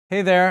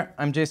Hey there,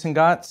 I'm Jason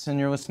Gotts, and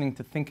you're listening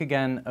to Think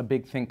Again, a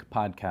Big Think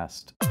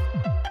podcast.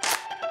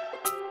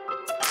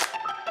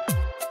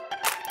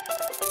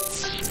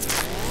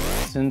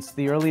 Since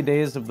the early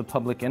days of the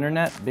public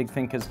internet, Big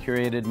Think has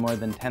curated more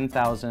than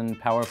 10,000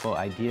 powerful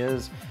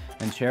ideas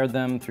and shared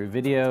them through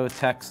video,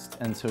 text,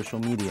 and social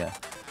media.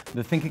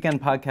 The Think Again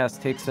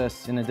podcast takes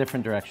us in a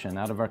different direction,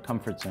 out of our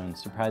comfort zone,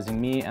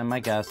 surprising me and my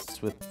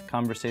guests with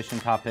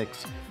conversation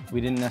topics we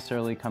didn't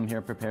necessarily come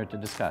here prepared to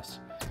discuss.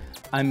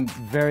 I'm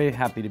very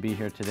happy to be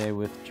here today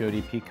with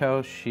Jodi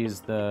Picoult. She's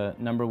the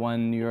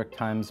 #1 New York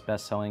Times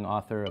bestselling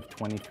author of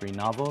 23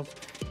 novels,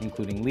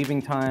 including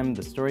Leaving Time,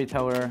 The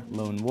Storyteller,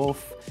 Lone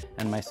Wolf,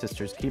 and My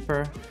Sister's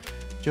Keeper.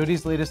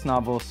 Jodi's latest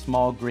novel,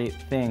 Small Great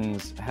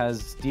Things,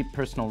 has deep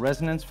personal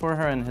resonance for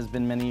her and has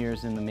been many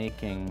years in the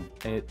making.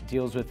 It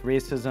deals with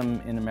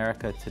racism in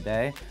America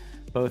today,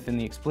 both in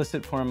the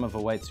explicit form of a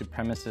white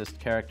supremacist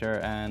character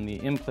and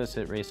the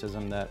implicit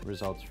racism that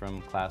results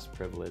from class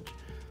privilege.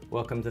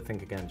 Welcome to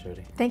Think Again,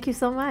 Jodi. Thank you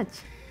so much.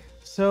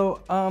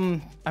 So,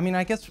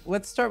 I guess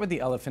let's start with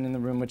the elephant in the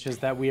room, which is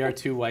that we are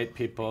two white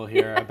people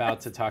here about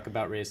to talk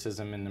about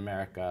racism in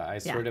America. I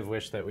sort of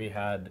wish that we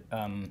had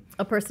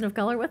a person of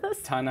color with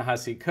us?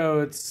 Ta-Nehisi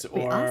Coates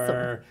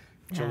or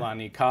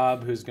Jelani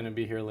Cobb, who's going to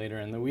be here later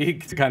in the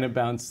week, to kind of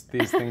bounce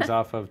these things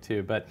off of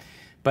too. But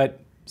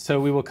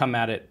so we will come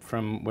at it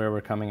from where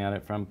we're coming at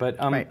it from. But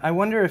right. I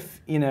wonder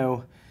if,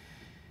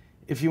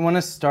 if you want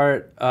to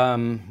start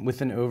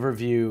with an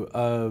overview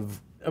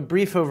of, a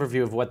brief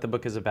overview of what the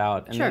book is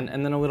about, and, sure.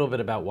 and then a little bit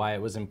about why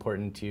it was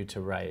important to you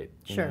to write.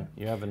 Sure.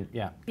 You haven't,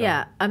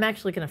 Yeah, I'm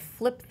actually going to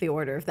flip the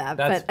order of that.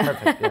 That's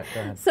perfect, yeah, go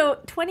ahead. So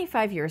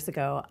 25 years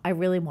ago, I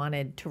really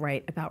wanted to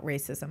write about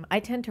racism. I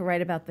tend to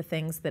write about the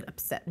things that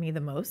upset me the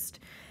most.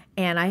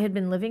 And I had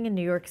been living in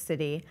New York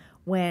City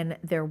when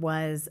there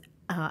was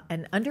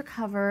an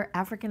undercover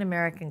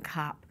African-American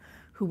cop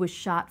who was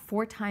shot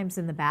 4 times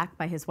in the back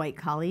by his white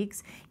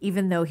colleagues,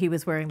 even though he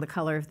was wearing the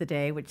color of the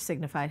day, which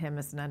signified him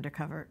as an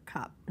undercover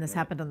cop. And this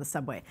happened on the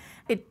subway.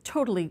 It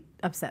totally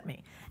upset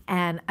me.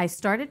 And I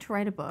started to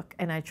write a book,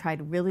 and I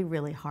tried really,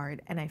 really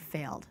hard, and I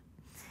failed.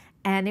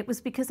 And it was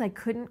because I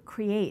couldn't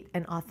create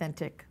an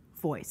authentic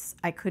voice.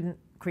 I couldn't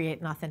create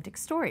an authentic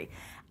story.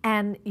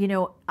 And,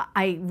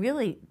 I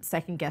really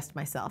second-guessed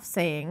myself,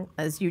 saying,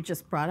 as you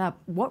just brought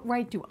up, what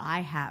right do I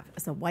have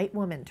as a white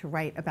woman to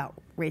write about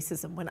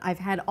racism when I've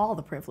had all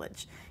the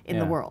privilege in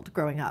the world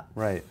growing up?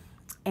 Right.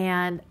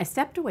 And I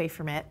stepped away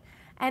from it.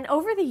 And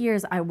over the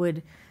years, I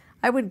would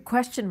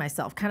question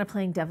myself, kind of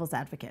playing devil's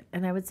advocate.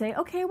 And I would say,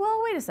 okay,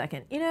 well, wait a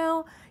second.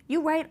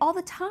 You write all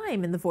the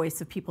time in the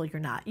voice of people you're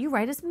not. You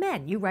write as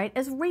men. You write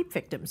as rape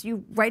victims.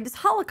 You write as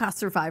Holocaust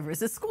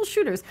survivors, as school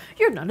shooters.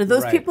 You're none of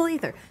those people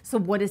either. So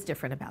what is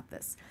different about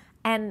this?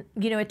 And,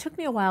 it took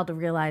me a while to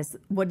realize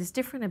what is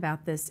different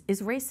about this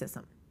is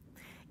racism.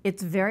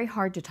 It's very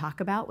hard to talk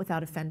about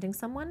without offending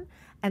someone.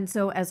 And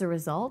so as a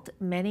result,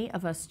 many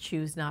of us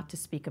choose not to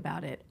speak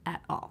about it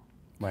at all.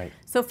 Right.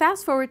 So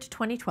fast forward to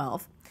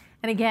 2012.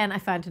 And again, I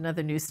found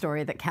another news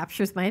story that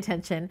captures my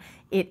attention.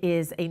 It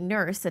is a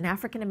nurse, an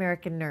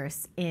African-American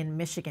nurse in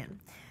Michigan,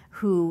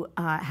 who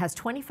has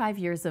 25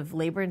 years of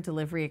labor and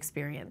delivery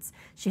experience.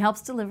 She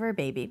helps deliver a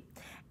baby.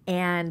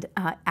 And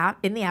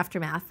in the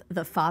aftermath,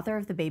 the father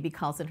of the baby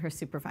calls in her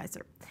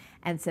supervisor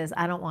and says,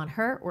 I don't want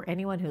her or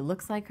anyone who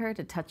looks like her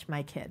to touch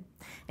my kid.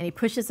 And he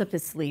pushes up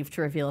his sleeve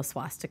to reveal a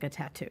swastika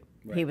tattoo.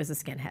 Right. He was a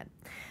skinhead.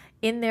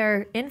 In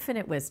their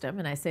infinite wisdom,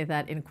 and I say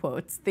that in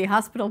quotes, the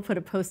hospital put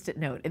a Post-it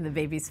note in the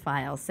baby's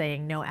file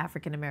saying no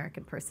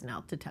African-American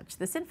personnel to touch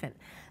this infant.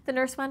 The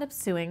nurse wound up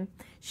suing.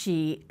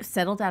 She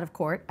settled out of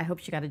court. I hope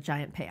she got a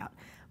giant payout.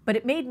 But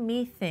it made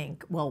me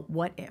think, well,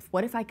 what if?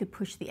 What if I could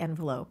push the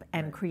envelope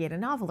and create a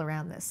novel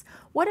around this?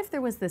 What if there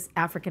was this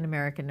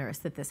African-American nurse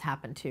that this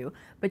happened to,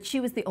 but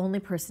she was the only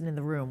person in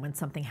the room when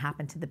something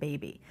happened to the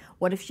baby?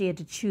 What if she had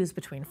to choose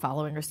between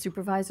following her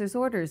supervisor's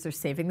orders or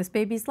saving this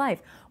baby's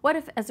life? What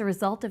if, as a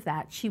result of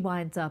that, she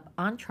winds up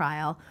on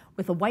trial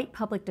with a white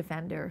public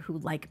defender who,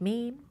 like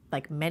me,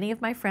 like many of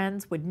my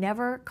friends, would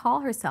never call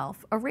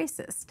herself a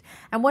racist?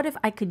 And what if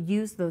I could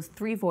use those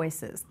 3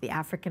 voices, the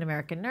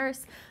African-American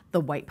nurse, the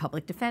white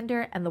public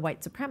defender, and the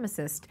white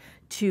supremacist,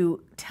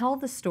 to tell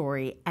the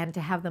story and to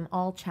have them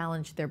all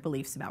challenge their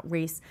beliefs about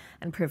race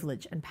and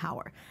privilege and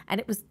power? And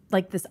it was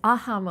like this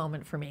aha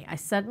moment for me. I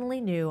suddenly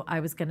knew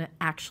I was going to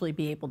actually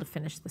be able to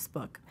finish this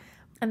book.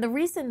 And the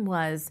reason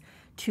was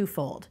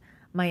twofold.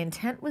 My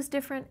intent was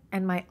different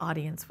and my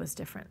audience was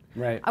different.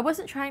 Right. I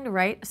wasn't trying to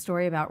write a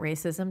story about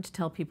racism to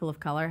tell people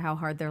of color how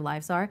hard their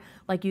lives are.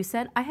 Like you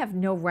said, I have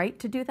no right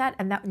to do that,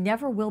 and that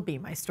never will be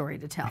my story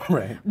to tell.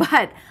 Right.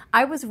 But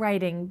I was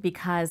writing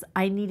because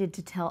I needed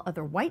to tell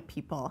other white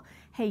people,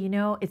 hey,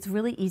 it's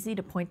really easy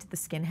to point to the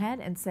skinhead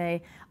and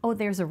say, oh,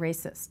 there's a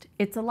racist.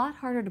 It's a lot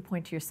harder to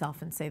point to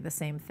yourself and say the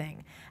same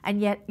thing. And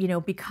yet,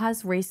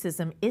 because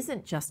racism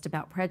isn't just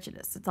about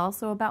prejudice, it's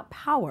also about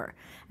power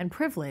and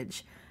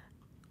privilege.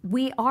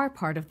 We are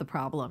part of the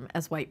problem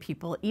as white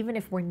people, even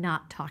if we're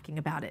not talking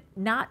about it.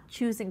 Not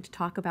choosing to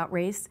talk about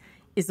race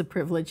is a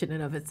privilege in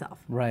and of itself.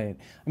 Right.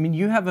 I mean,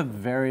 you have a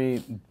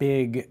very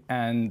big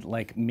and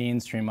like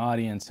mainstream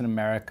audience in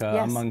America,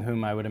 Yes. among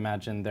whom I would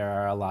imagine there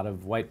are a lot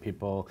of white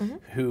people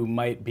who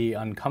might be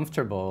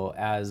uncomfortable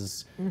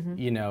as,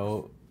 you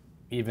know,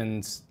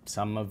 even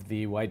some of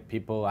the white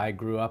people I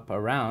grew up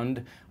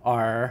around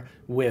are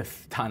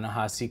with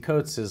Ta-Nehisi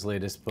Coates'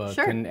 latest book,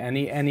 Sure. and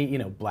any you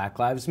know, Black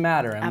Lives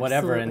Matter and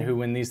whatever, and who,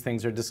 when these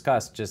things are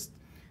discussed, just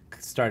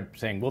start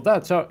saying, well,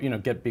 that's so, you know,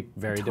 be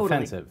very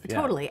defensive. Yeah.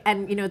 Totally.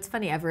 And you know, it's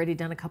funny, I've already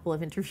done a couple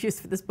of interviews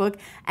for this book,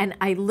 and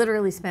I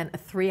literally spent a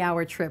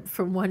 3-hour trip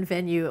from one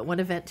venue at one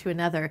event to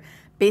another,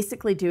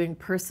 basically doing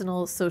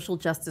personal social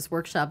justice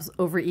workshops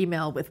over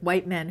email with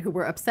white men who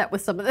were upset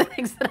with some of the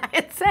things that I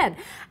had said.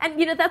 And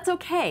you know, that's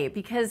okay,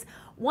 because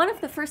one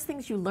of the first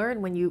things you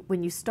learn when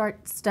you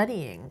start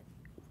studying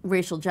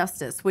racial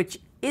justice, which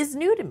is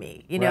new to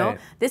me, you know,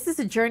 this is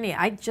a journey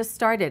I just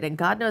started, and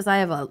God knows I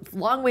have a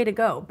long way to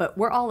go, but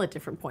we're all at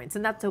different points,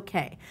 and that's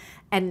okay.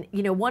 And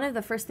you know, one of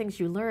the first things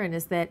you learn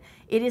is that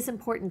it is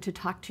important to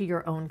talk to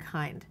your own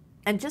kind.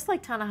 And just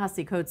like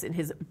Ta-Nehisi Coates in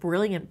his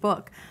brilliant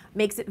book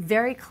makes it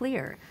very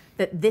clear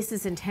that this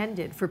is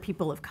intended for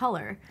people of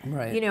color,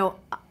 you know,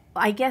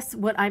 I guess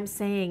what I'm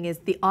saying is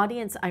the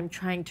audience I'm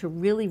trying to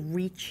really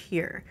reach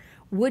here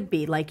would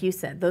be, like you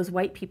said, those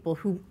white people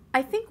who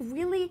I think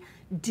really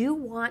do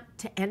want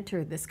to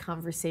enter this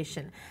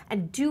conversation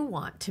and do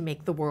want to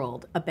make the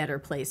world a better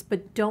place,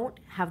 but don't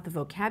have the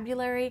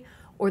vocabulary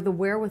or the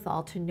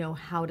wherewithal to know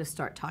how to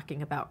start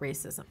talking about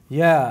racism.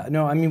 Yeah,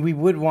 no, I mean, we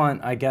would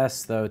want, I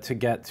guess, though, to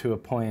get to a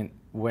point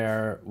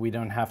where we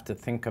don't have to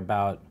think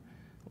about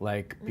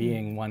like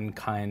being one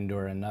kind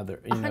or another,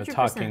 you know, 100%.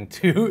 talking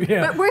to,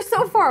 But we're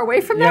so far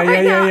away from that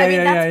right now. I mean,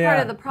 that's part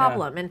of the yeah.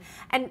 problem.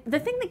 And the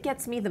thing that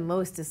gets me the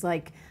most is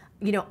like,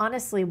 you know,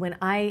 honestly, when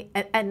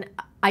and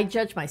I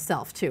judge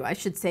myself too. I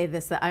should say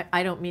this, that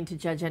I don't mean to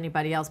judge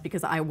anybody else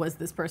because I was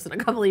this person a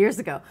couple of years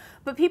ago.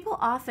 But people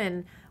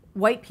often,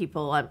 white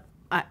people,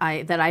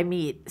 that I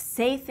meet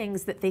say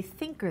things that they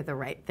think are the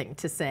right thing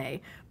to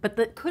say, but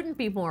that couldn't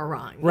be more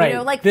wrong. Right. You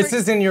know, like this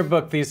is in your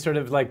book, these sort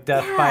of like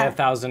death by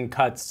 1,000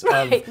 cuts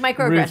of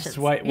microaggressions. Ruth's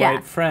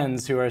white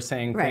friends who are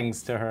saying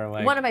things to her.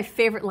 Like, one of my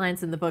favorite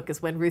lines in the book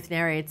is when Ruth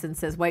narrates and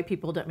says, white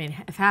people don't mean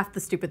half the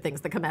stupid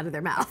things that come out of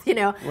their mouth, you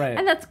know? Right.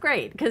 And that's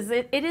great, because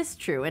it is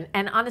true.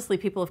 And honestly,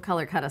 people of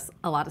color cut us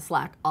a lot of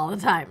slack all the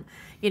time,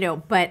 you know,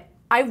 but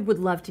I would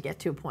love to get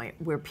to a point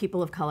where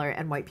people of color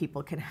and white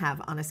people can have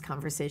honest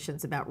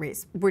conversations about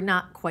race. We're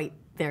not quite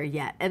there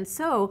yet. And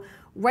so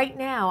right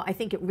now, I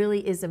think it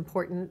really is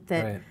important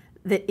that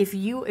that if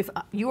you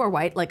are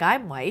white, like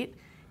I'm white,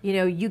 you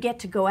know, you get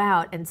to go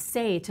out and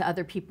say to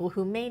other people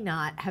who may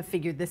not have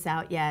figured this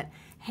out yet,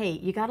 hey,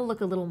 you got to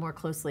look a little more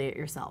closely at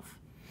yourself.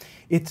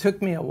 It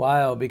took me a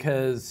while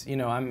because, you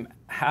know, I'm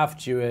half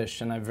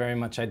Jewish and I very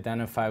much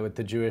identify with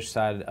the Jewish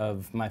side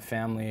of my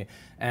family,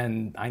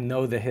 and I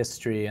know the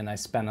history, and I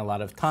spent a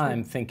lot of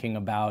time thinking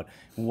about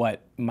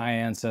what my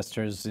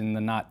ancestors in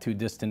the not too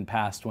distant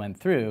past went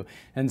through.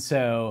 And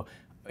so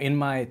in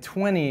my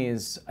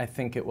 20s, I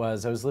think it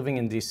was, I was living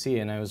in DC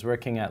and I was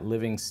working at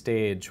Living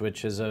Stage,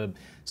 which is a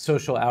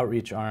social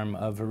outreach arm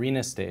of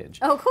Arena Stage.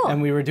 Oh, cool.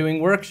 And we were doing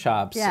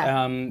workshops.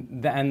 Yeah.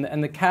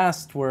 And the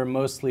cast were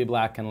mostly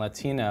Black and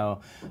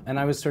Latino, and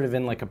I was sort of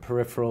in like a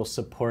peripheral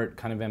support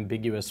kind of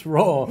ambiguous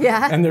role.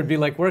 Yeah. And there'd be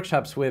like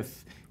workshops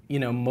with, you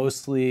know,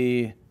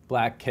 mostly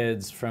Black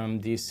kids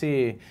from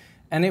DC.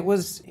 And it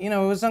was, you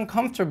know, it was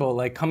uncomfortable,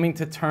 like coming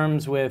to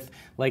terms with,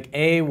 like,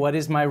 A, what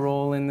is my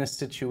role in this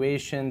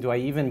situation? Do I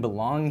even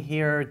belong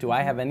here? Do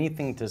I have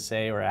anything to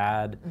say or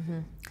add?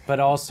 But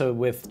also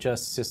with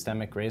just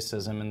systemic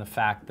racism and the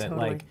fact that,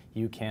 like,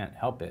 you can't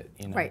help it,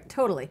 you know? Right,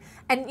 totally.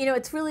 And, you know,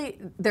 it's really,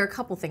 there are a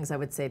couple things I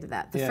would say to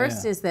that. The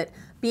first is that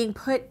being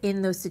put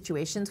in those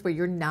situations where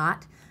you're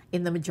not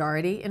in the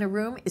majority in a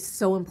room is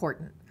so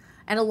important.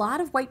 And a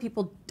lot of white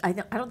people, I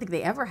don't think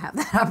they ever have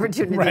that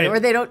opportunity, or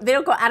they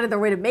don't go out of their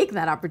way to make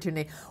that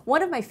opportunity.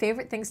 One of my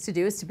favorite things to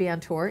do is to be on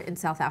tour in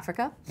South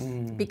Africa,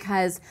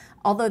 because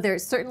although there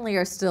certainly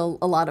are still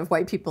a lot of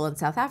white people in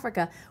South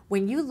Africa,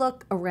 when you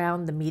look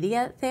around the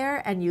media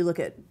there and you look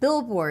at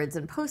billboards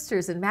and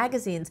posters and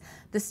magazines,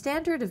 the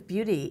standard of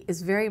beauty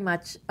is very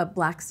much a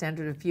Black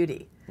standard of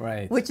beauty.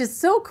 Right. Which is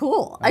so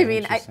cool. I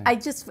mean, I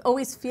just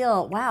always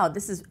feel, wow,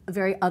 this is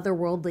very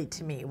otherworldly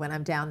to me when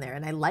I'm down there,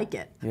 and I like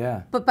it.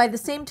 Yeah. But by the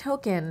same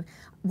token,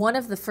 one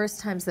of the first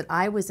times that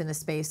I was in a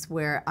space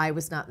where I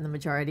was not in the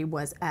majority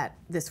was at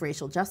this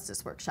racial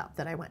justice workshop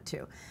that I went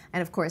to.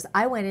 And of course,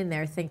 I went in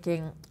there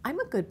thinking, I'm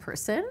a good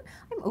person,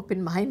 I'm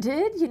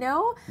open-minded, you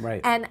know?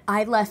 Right. And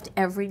I left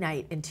every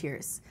night in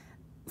tears.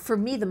 For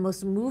me, the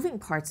most moving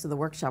parts of the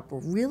workshop were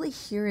really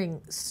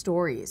hearing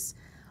stories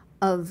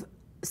of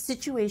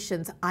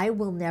situations I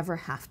will never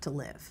have to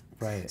live.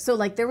 Right. So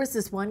like there was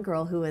this one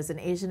girl who was an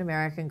Asian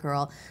American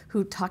girl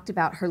who talked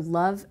about her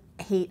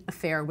love-hate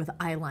affair with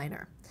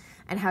eyeliner,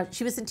 and how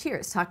she was in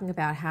tears talking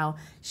about how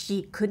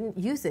she couldn't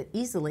use it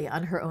easily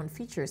on her own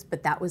features,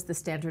 but that was the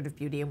standard of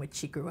beauty in which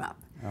she grew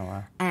up. Oh,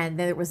 wow. And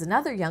there was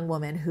another young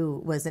woman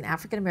who was an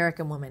African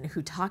American woman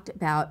who talked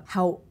about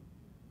how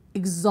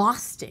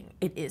exhausting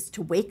it is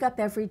to wake up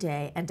every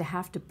day and to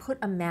have to put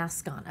a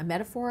mask on, a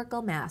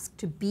metaphorical mask,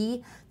 to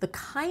be the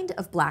kind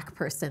of black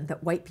person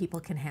that white people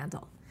can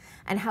handle.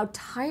 And how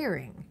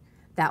tiring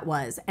that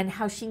was, and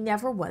how she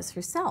never was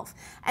herself.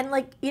 And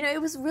like, you know, it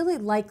was really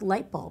like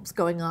light bulbs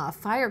going off,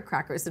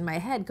 firecrackers in my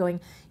head going,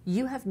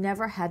 you have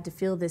never had to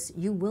feel this,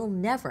 you will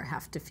never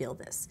have to feel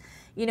this.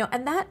 You know,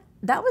 and that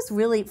was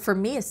really, for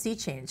me, a sea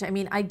change. I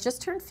mean, I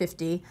just turned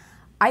 50.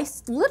 I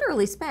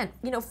literally spent,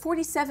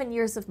 47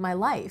 years of my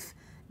life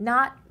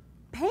not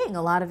paying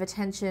a lot of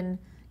attention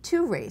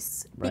to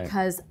race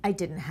because I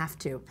didn't have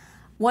to.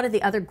 One of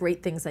the other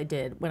great things I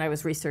did when I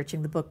was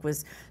researching the book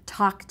was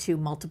talk to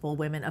multiple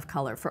women of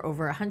color for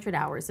over 100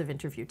 hours of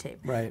interview tape.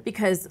 Right.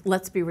 Because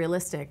let's be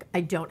realistic,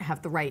 I don't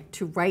have the right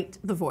to write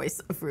the voice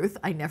of Ruth.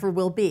 I never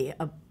will be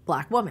a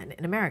black woman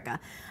in America.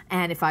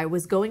 And if I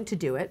was going to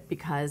do it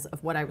because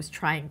of what I was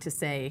trying to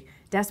say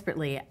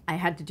desperately, I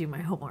had to do my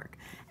homework.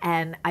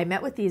 And I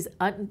met with these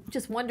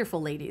just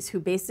wonderful ladies who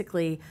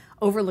basically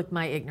overlooked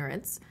my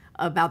ignorance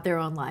about their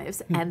own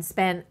lives and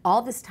spent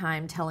all this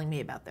time telling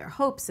me about their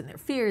hopes and their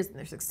fears and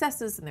their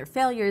successes and their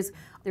failures.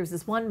 There was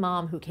this one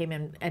mom who came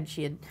in and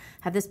she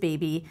had this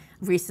baby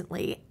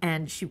recently,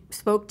 and she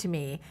spoke to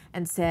me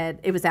and said,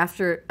 it was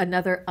after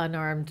another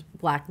unarmed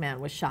black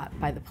man was shot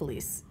by the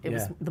police. It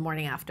was the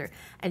morning after.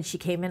 And she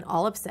came in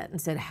all upset and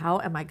said, how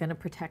am I going to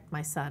protect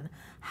my son?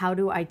 How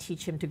do I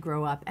teach him to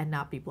grow up and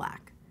not be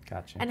black?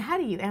 Gotcha. And how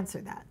do you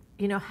answer that?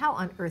 You know, how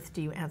on earth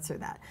do you answer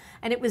that?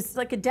 And it was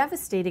like a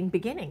devastating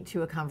beginning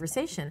to a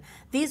conversation.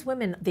 These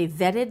women, they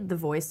vetted the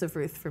voice of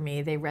Ruth for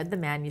me. They read the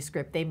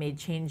manuscript. They made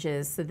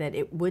changes so that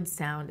it would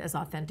sound as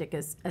authentic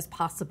as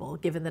possible,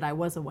 given that I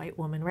was a white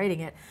woman writing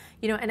it.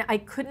 You know, and I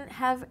couldn't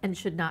have and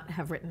should not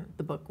have written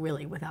the book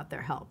really without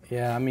their help.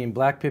 Yeah, I mean,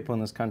 black people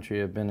in this country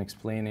have been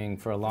explaining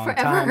for a long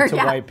time to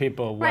white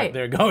people what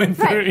they're going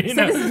through. Right. You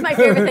So know? this is my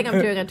favorite thing I'm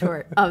doing on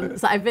tour.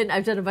 So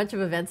I've done a bunch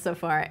of events so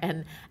far,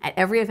 and at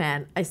every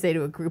event, I say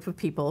to a group of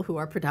people who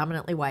are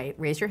predominantly white,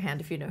 raise your hand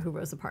if you know who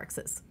Rosa Parks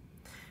is.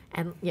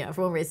 And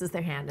everyone raises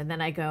their hand, and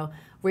then I go,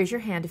 raise your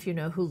hand if you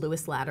know who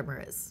Lewis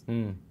Latimer is.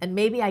 And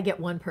maybe I get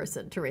one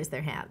person to raise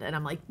their hand, and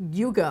I'm like,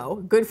 you go,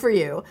 good for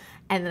you.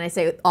 And then I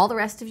say, all the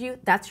rest of you,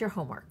 that's your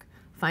homework.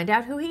 Find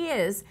out who he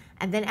is,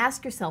 and then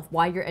ask yourself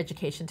why your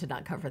education did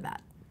not cover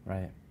that.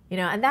 Right.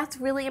 And that's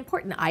really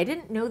important. I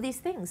didn't know these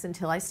things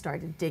until I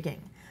started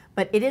digging.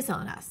 But it is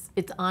on us.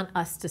 It's on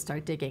us to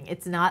start digging.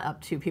 It's not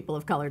up to people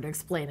of color to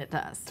explain it to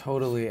us.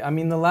 Totally. I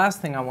mean, the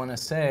last thing I want to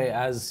say,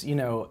 as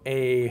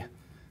a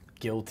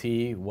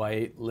guilty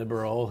white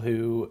liberal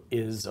who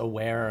is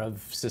aware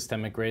of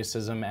systemic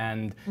racism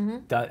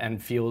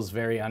and feels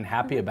very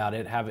unhappy about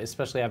it,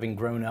 especially having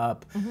grown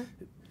up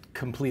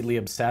completely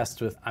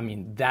obsessed with,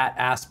 that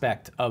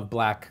aspect of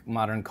black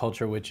modern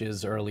culture, which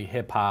is early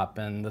hip hop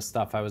and the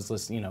stuff I was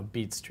listening,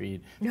 Beat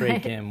Street,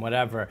 break-in,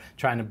 whatever,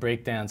 trying to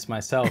break dance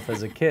myself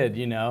as a kid,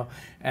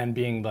 and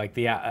being like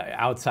the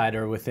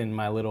outsider within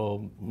my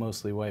little,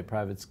 mostly white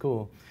private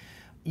school.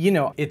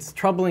 It's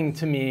troubling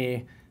to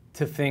me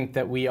to think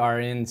that we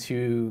are in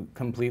two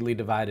completely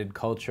divided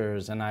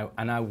cultures, and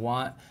I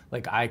want,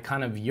 I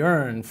kind of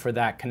yearn for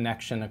that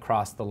connection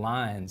across the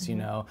lines,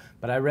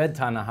 But I read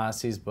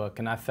Ta-Nehisi's book,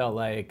 and I felt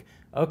like,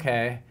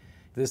 okay,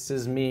 this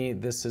is me,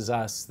 this is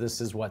us, this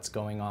is what's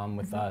going on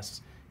with us,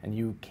 and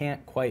you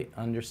can't quite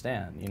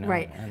understand,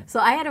 Right.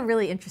 So I had a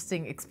really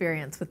interesting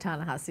experience with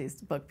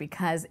Ta-Nehisi's book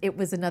because it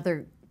was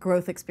another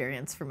growth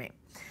experience for me.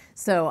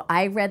 So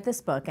I read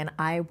this book and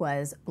I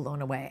was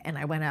blown away, and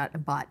I went out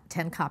and bought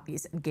 10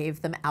 copies and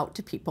gave them out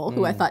to people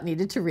who I thought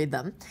needed to read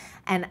them.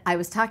 And I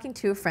was talking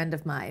to a friend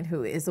of mine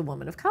who is a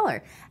woman of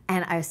color,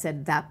 and I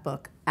said, that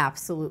book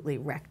absolutely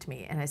wrecked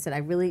me. And I said, I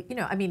really,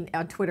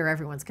 on Twitter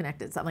everyone's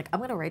connected, so I'm like, I'm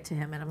gonna write to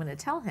him and I'm gonna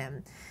tell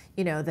him,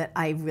 that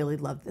I really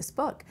love this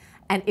book.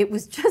 And it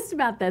was just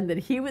about then that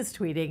he was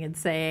tweeting and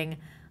saying,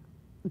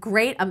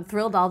 great, I'm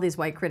thrilled all these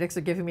white critics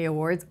are giving me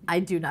awards. I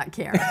do not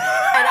care. And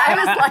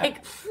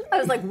I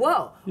was like,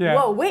 whoa,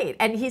 whoa, wait.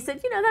 And he said,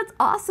 that's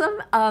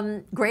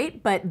awesome,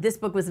 great, but this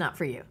book was not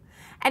for you.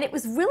 And it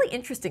was really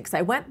interesting because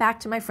I went back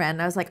to my friend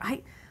and I was like,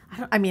 I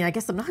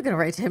guess I'm not going to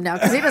write to him now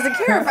because he doesn't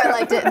care if I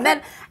liked it. And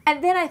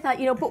then I thought,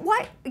 but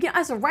why?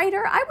 As a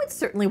writer, I would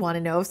certainly want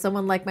to know if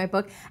someone liked my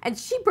book. And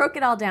she broke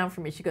it all down for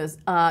me. She goes,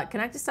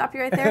 can I just stop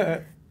you right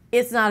there?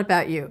 It's not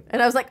about you.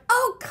 And I was like,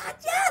 oh God,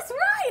 yes,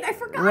 right. I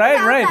forgot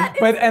about that.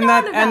 But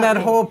that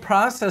whole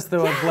process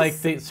though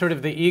of the sort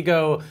of the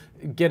ego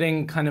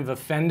getting kind of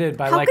offended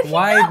by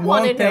why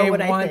won't they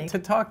want to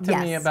talk to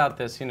me about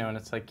this, and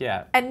it's like,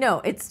 yeah. And no,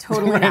 it's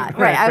totally not.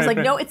 Right. I was like,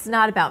 no, it's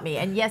not about me.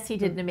 And yes, he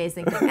did an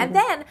amazing thing. And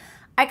then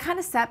I kind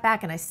of sat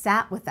back and I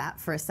sat with that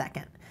for a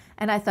second.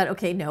 And I thought,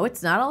 okay, no,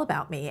 it's not all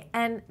about me.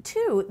 And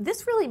two,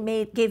 this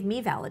really gave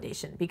me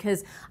validation,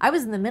 because I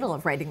was in the middle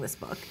of writing this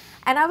book.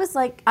 And I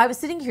was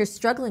sitting here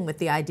struggling with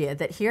the idea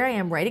that here I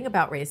am writing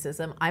about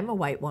racism. I'm a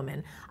white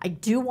woman. I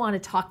do want to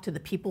talk to the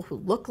people who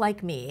look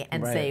like me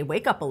and say,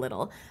 wake up a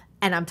little.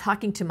 And I'm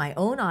talking to my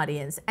own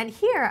audience. And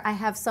here I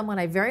have someone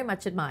I very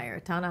much admire,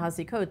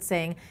 Ta-Nehisi Coates,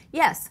 saying,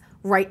 yes,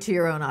 write to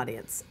your own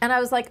audience. And I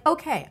was like,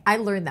 okay, I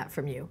learned that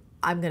from you.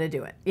 I'm going to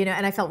do it,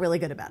 and I felt really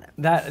good about it.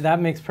 That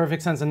makes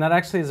perfect sense, and that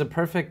actually is a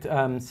perfect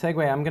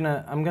segue.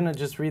 I'm gonna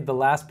just read the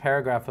last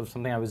paragraph of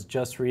something I was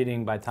just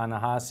reading by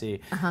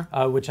Ta-Nehisi,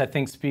 which I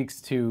think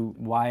speaks to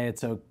why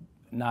it's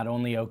not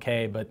only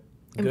okay but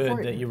good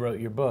that you wrote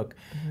your book.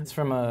 It's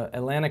from an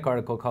Atlantic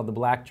article called "The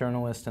Black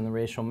Journalist and the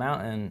Racial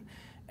Mountain."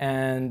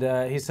 And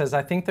he says,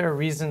 I think there are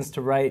reasons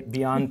to write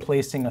beyond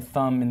placing a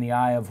thumb in the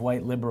eye of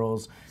white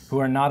liberals who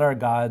are not our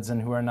gods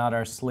and who are not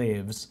our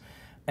slaves.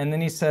 And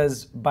then he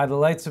says, by the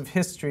lights of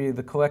history,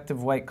 the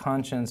collective white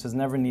conscience has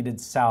never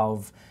needed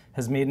salve,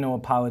 has made no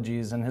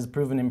apologies, and has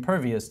proven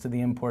impervious to the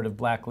import of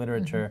black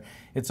literature.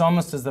 It's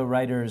almost as though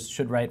writers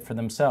should write for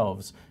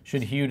themselves,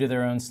 should hew to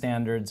their own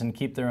standards and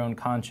keep their own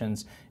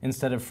conscience,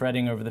 instead of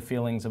fretting over the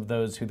feelings of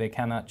those who they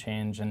cannot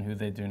change and who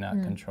they do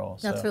not control.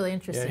 That's really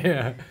interesting.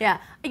 Yeah.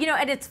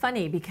 And it's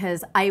funny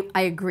because I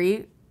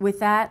agree with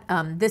that.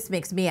 This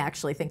makes me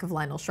actually think of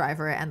Lionel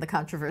Shriver and the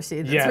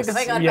controversy that's been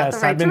going on about the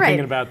right to write. I've been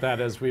thinking about that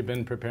as we've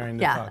been preparing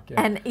to talk.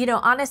 Yeah. And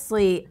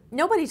honestly,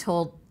 nobody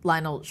told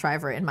Lionel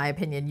Shriver, in my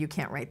opinion, you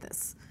can't write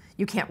this.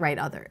 You can't write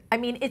other. I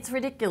mean, it's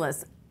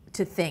ridiculous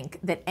to think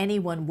that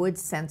anyone would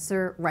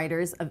censor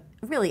writers of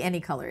really any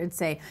color and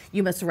say,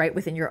 you must write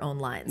within your own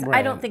lines.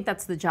 I don't think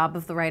that's the job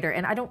of the writer,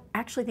 and I don't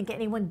actually think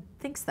anyone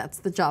thinks that's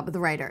the job of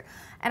the writer.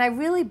 And I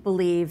really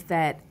believe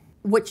that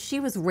what she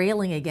was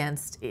railing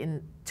against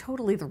in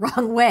totally the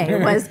wrong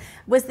way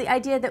was the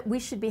idea that we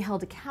should be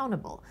held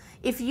accountable.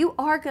 If you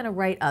are going to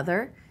write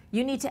other,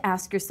 you need to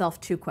ask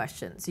yourself two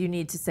questions. You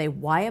need to say,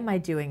 why am I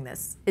doing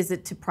this? Is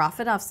it to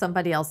profit off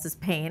somebody else's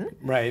pain?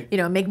 Right.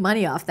 Make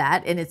money off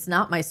that, and it's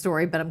not my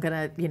story, but I'm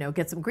going to,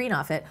 get some green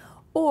off it.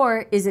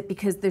 Or is it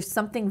because there's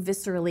something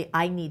viscerally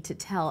I need to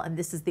tell, and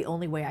this is the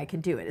only way I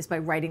can do it, is by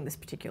writing this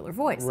particular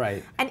voice?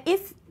 Right. And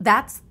if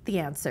that's the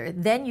answer,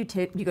 then you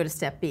go to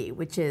step B,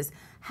 which is,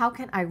 how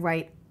can I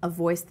write a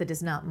voice that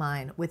is not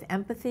mine with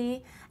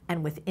empathy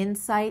and with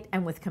insight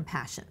and with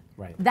compassion?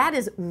 Right. That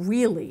is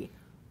really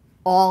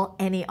all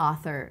any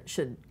author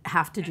should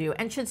have to do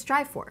and should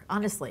strive for,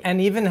 honestly.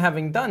 And even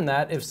having done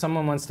that, if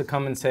someone wants to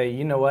come and say,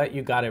 you know what,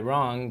 you got it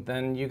wrong,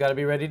 then you got to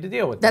be ready to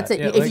deal with that. That's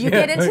it. If you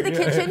get into the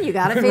kitchen, you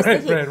got to face the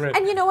heat. Right.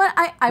 And you know what?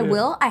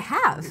 I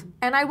have,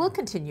 and I will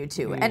continue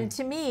to. And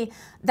to me,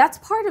 that's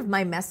part of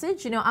my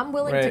message. I'm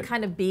willing to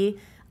kind of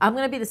I'm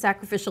going to be the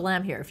sacrificial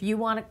lamb here. If you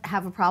want to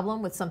have a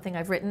problem with something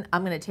I've written,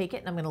 I'm going to take it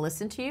and I'm going to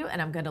listen to you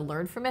and I'm going to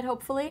learn from it,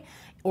 hopefully,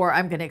 or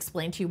I'm going to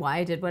explain to you why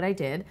I did what I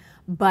did.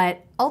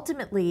 But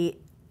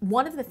ultimately,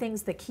 one of the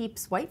things that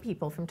keeps white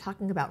people from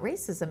talking about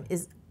racism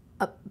is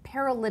a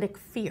paralytic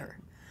fear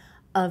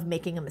of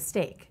making a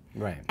mistake.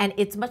 Right. And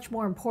it's much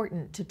more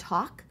important to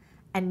talk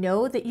and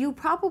know that you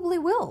probably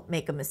will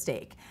make a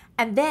mistake,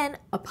 and then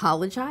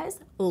apologize,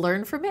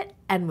 learn from it,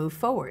 and move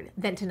forward,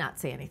 than to not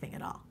say anything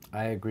at all.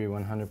 I agree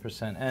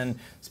 100%. And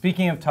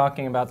speaking of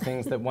talking about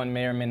things that one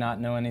may or may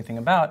not know anything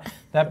about,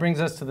 that brings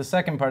us to the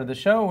second part of the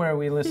show where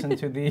we listen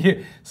to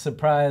the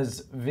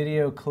surprise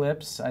video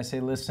clips. I say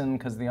listen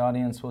because the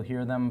audience will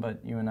hear them, but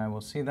you and I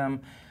will see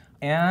them,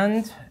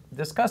 and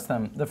discuss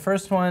them. The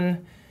first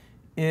one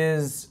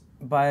is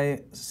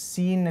by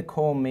C.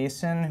 Nicole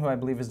Mason, who I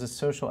believe is a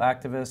social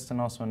activist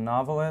and also a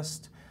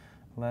novelist.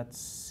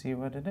 Let's see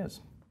what it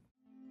is.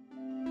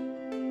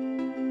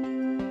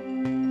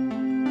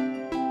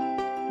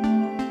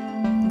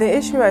 The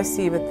issue I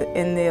see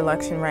in the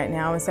election right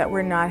now is that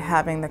we're not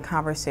having the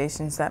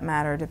conversations that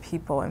matter to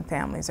people and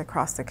families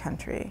across the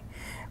country.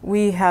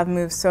 We have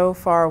moved so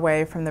far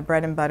away from the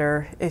bread and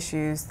butter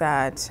issues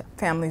that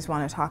families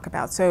want to talk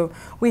about. So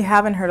we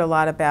haven't heard a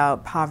lot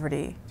about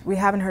poverty. We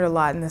haven't heard a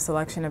lot in this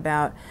election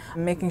about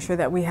making sure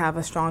that we have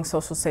a strong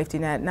social safety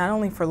net, not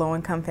only for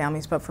low-income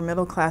families, but for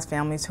middle-class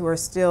families who are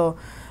still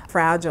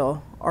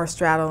fragile or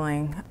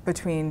straddling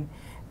between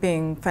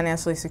being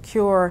financially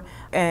secure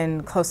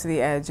and close to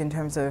the edge in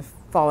terms of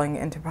falling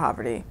into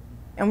poverty.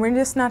 And we're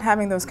just not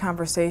having those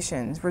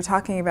conversations. We're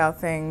talking about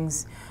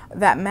things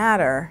that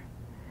matter,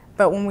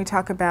 but when we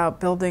talk about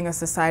building a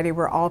society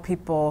where all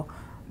people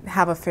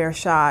have a fair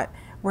shot,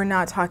 we're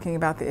not talking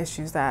about the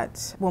issues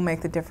that will make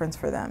the difference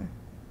for them.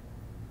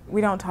 We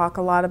don't talk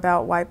a lot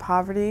about white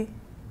poverty,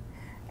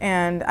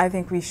 and I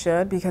think we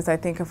should, because I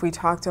think if we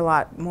talked a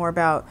lot more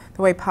about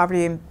the way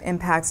poverty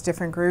impacts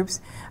different groups,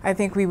 I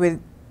think we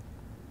would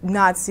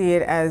not see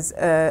it as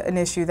an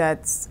issue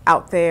that's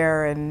out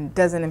there and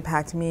doesn't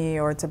impact me,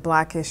 or it's a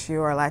black issue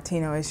or a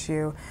Latino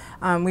issue.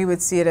 We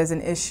would see it as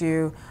an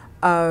issue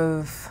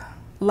of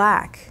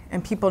lack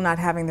and people not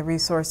having the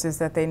resources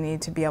that they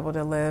need to be able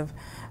to live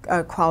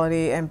a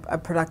quality and a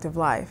productive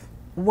life.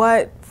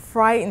 What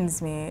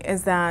frightens me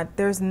is that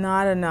there's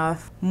not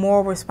enough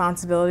moral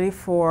responsibility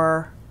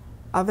for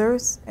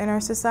others in our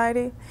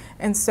society.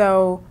 And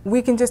so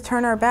we can just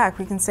turn our back.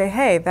 We can say,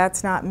 hey,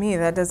 that's not me,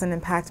 that doesn't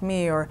impact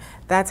me, or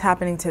that's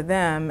happening to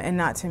them and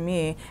not to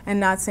me, and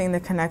not seeing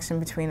the connection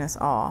between us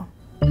all.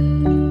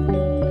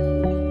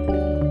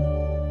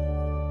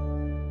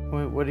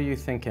 What are you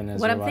thinking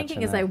as What you're I'm watching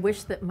thinking is that? I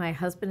wish that my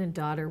husband and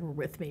daughter were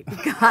with me,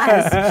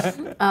 because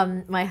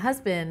my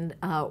husband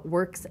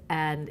works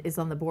and is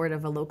on the board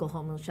of a local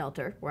homeless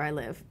shelter where I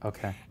live.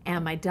 Okay.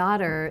 And my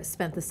daughter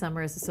spent the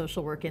summer as a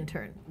social work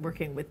intern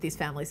working with these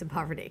families in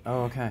poverty.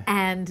 Oh, okay.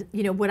 And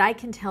what I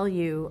can tell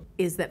you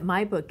is that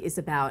my book is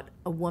about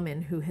a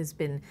woman who has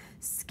been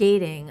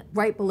skating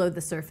right below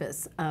the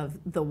surface of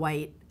the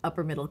white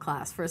upper middle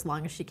class for as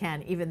long as she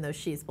can, even though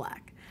she's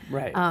black.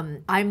 Right.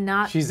 I'm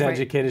not. She's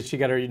educated. She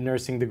got her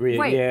nursing degree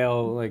at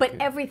Yale. But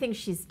everything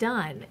she's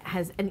done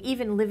has, and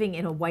even living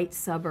in a white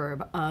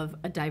suburb of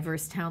a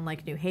diverse town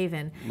like New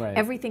Haven,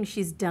 everything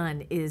she's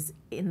done is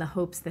in the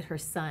hopes that her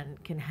son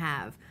can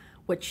have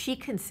what she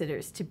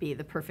considers to be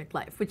the perfect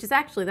life, which is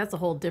actually, that's a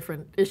whole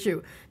different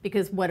issue,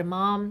 because what a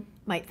mom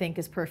might think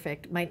is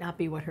perfect might not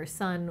be what her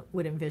son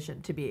would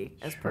envision to be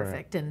as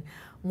perfect. And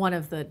one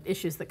of the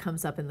issues that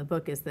comes up in the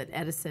book is that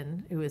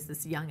Edison, who is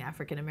this young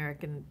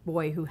African-American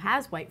boy who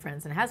has white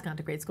friends and has gone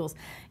to great schools,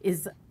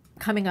 is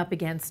coming up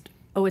against,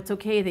 oh, it's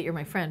okay that you're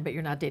my friend, but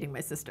you're not dating my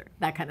sister,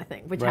 that kind of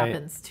thing, which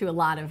happens to a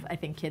lot of, I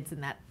think, kids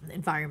in that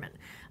environment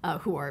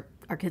who are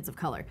kids of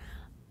color.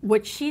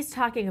 What she's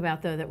talking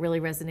about, though, that really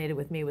resonated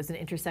with me was an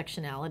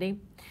intersectionality.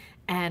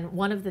 And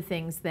one of the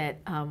things that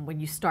when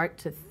you start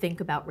to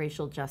think about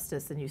racial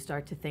justice and you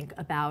start to think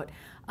about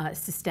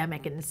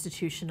systemic and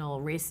institutional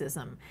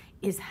racism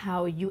is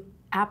how you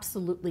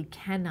absolutely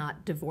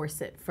cannot divorce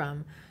it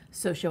from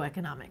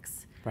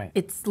socioeconomics. Right.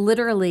 It's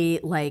literally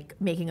like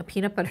making a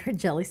peanut butter and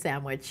jelly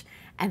sandwich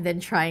and then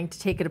trying to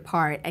take it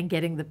apart and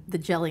getting the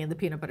jelly and the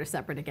peanut butter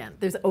separate again.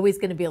 There's always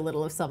going to be a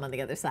little of some on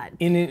the other side.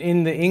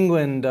 In the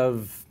England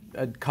of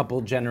a couple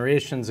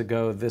generations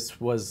ago, this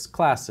was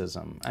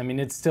classism. I mean,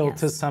 it still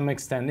to some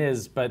extent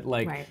is, but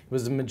like it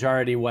was a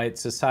majority white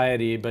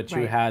society, but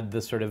you had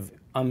the sort of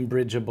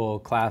unbridgeable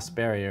class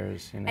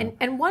barriers.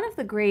 And one of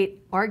the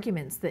great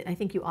arguments that I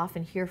think you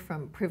often hear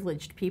from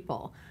privileged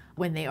people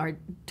when they are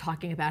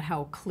talking about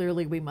how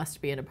clearly we must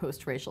be in a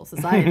post-racial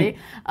society,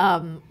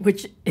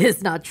 which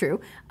is not true,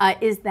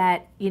 is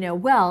that,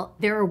 well,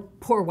 there are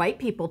poor white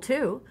people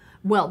too.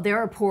 Well, there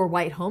are poor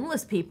white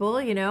homeless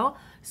people,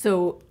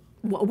 so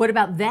what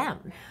about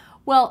them?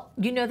 Well,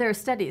 there are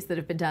studies that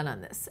have been done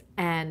on this.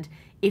 And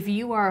if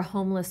you are a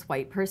homeless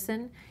white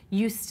person,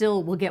 you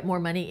still will get more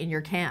money in your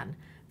can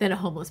than a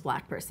homeless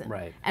black person.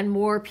 Right. And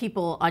more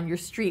people on the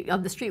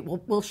street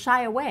will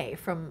shy away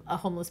from a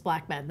homeless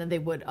black man than they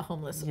would a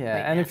homeless white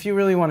man. And if you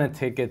really want to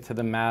take it to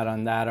the mat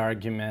on that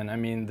argument, I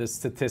mean, the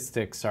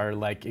statistics are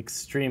like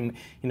extreme.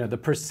 The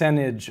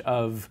percentage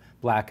of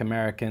black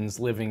Americans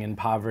living in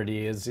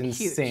poverty is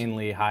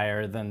insanely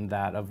higher than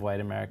that of white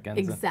Americans.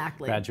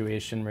 Exactly.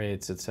 Graduation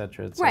rates, et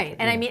cetera, et cetera. Right,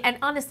 and I mean, and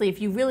honestly, if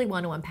you really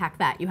want to unpack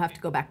that, you have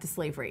to go back to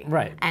slavery.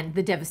 Right. And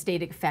the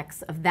devastating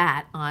effects of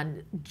that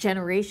on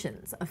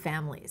generations of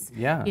families.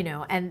 Yeah.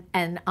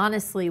 And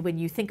honestly, when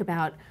you think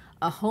about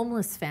a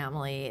homeless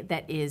family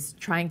that is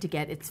trying to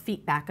get its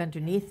feet back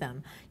underneath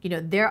them,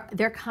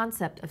 their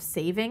concept of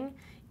saving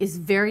is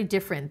very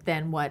different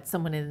than what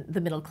someone in the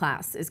middle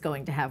class is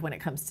going to have when it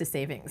comes to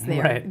savings.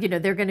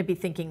 They're going to be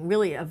thinking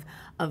really of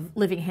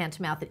living hand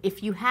to mouth, that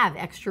if you have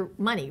extra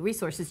money,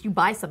 resources, you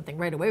buy something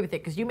right away with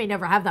it because you may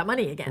never have that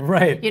money again.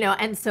 Right.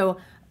 And so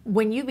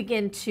when you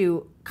begin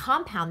to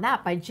compound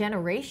that by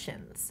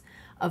generations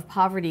of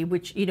poverty,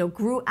 which,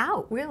 grew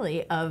out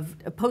really of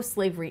a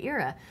post-slavery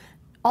era,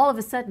 all of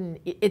a sudden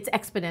it's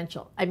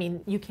exponential. I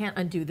mean, you can't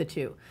undo the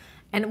two.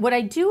 And what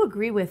I do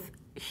agree with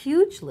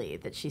hugely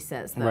that she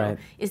says, though,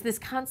 is this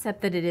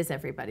concept that it is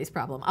everybody's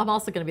problem. I'm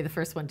also going to be the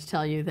first one to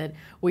tell you that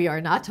we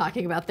are not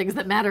talking about things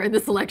that matter in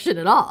this election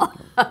at all.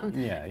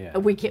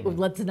 We can't.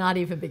 Let's not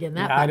even begin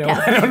that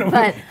podcast. I don't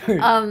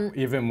know. But,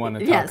 even want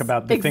to talk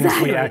about the things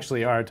we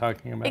actually are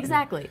talking about.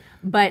 Exactly.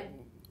 But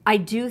I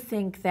do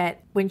think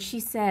that when she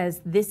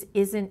says this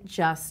isn't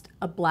just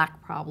a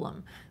black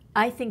problem,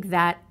 I think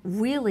that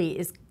really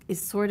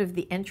is sort of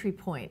the entry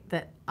point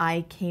that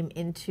I came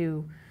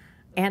into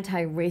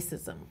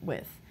anti-racism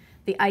with.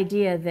 The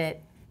idea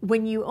that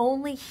when you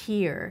only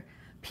hear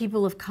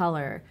people of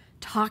color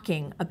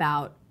talking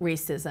about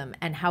racism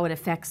and how it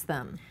affects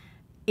them,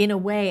 in a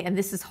way, and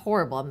this is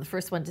horrible, I'm the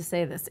first one to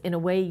say this, in a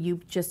way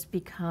you just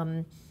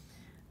become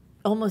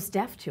almost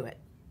deaf to it.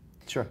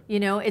 Sure.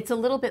 It's a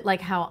little bit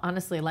like how,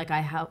 honestly, like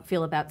I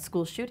feel about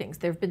school shootings.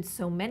 There have been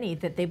so many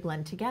that they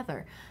blend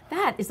together.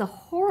 That is a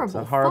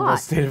horrible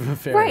state of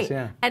affairs. Right.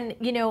 Yeah. And,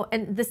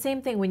 and the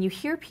same thing, when you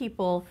hear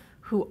people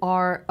who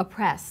are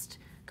oppressed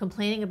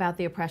complaining about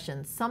the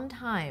oppression,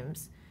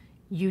 sometimes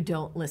you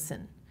don't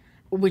listen,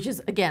 which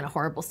is, again, a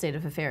horrible state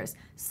of affairs.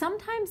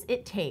 Sometimes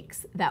it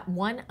takes that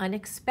one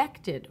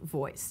unexpected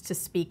voice to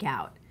speak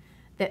out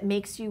that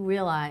makes you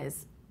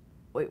realize,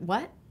 wait,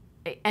 what?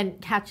 and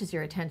catches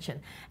your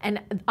attention.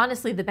 And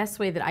honestly, the best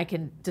way that I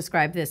can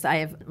describe this,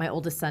 my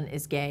oldest son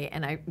is gay,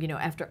 and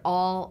after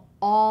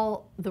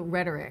all the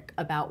rhetoric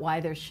about why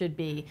there should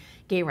be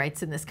gay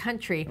rights in this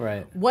country,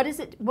 right.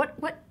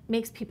 what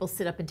makes people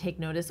sit up and take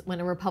notice when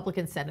a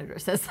Republican senator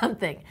says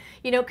something?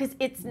 Because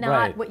it's not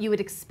right. what you would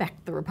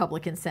expect the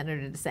Republican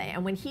senator to say.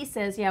 And when he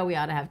says, yeah, we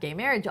ought to have gay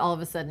marriage, all of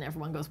a sudden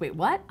everyone goes, wait,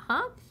 what?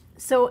 Huh?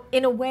 So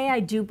in a way, I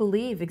do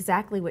believe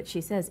exactly what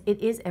she says.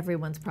 It is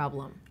everyone's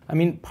problem. I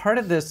mean, part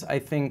of this, I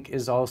think,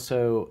 is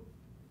also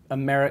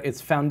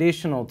it's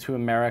foundational to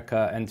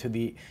America and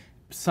to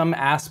some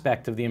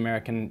aspect of the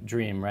American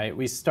dream, right?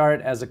 We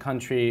start as a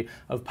country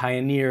of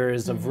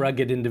pioneers, of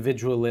rugged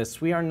individualists.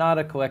 We are not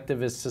a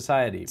collectivist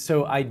society.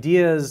 So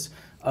ideas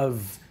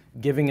of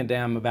giving a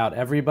damn about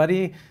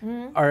everybody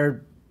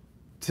are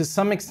to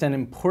some extent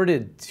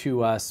imported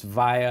to us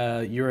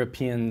via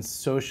European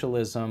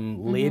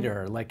socialism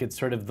later, like it's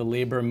sort of the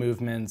labor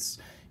movements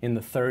in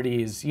the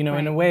 30s. Right.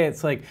 In a way,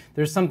 it's like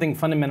there's something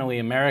fundamentally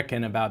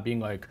American about being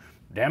like,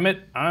 damn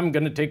it, I'm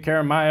gonna take care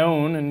of my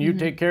own and you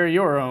take care of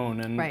your own,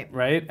 and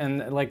right?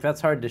 And like that's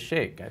hard to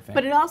shake, I think.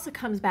 But it also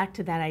comes back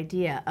to that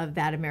idea of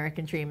that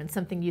American dream and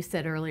something you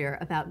said earlier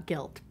about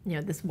guilt,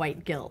 this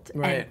white guilt.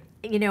 Right.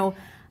 And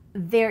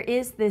there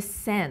is this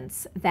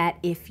sense that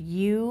if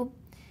you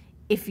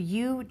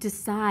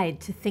decide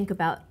to think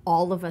about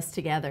all of us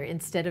together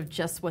instead of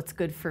just what's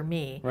good for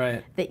me,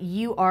 right. that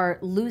you are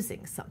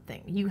losing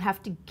something. You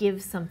have to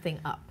give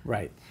something up.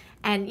 Right.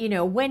 And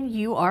when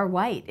you are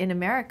white in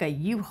America,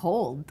 you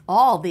hold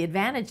all the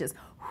advantages.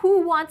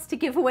 Who wants to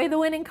give away the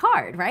winning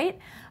card, right?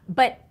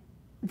 But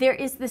there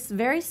is this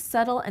very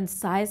subtle and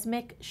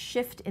seismic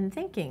shift in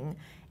thinking.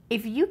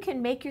 If you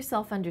can make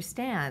yourself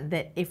understand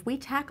that if we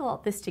tackle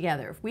all this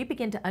together, if we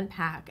begin to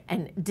unpack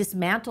and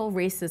dismantle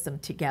racism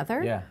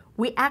together,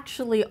 we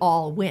actually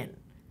all win.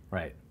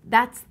 Right.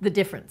 That's the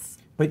difference.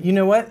 But you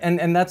know what?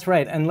 And that's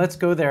right. And let's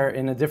go there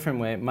in a different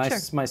way. My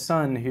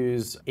son,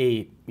 who's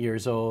 8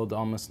 years old,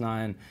 almost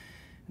 9,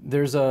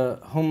 there's a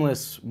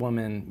homeless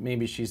woman,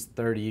 maybe she's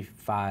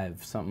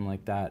 35, something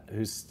like that,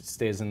 who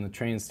stays in the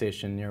train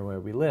station near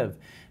where we live.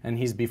 And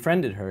he's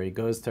befriended her. He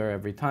goes to her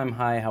every time.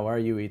 Hi, how are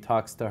you? He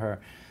talks to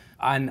her.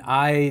 And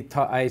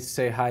I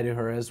say hi to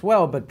her as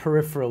well, but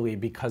peripherally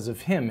because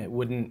of him.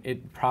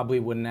 It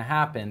probably wouldn't have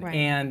happened. Right.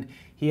 And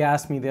he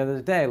asked me the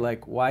other day,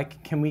 like, why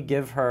can we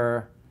give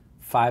her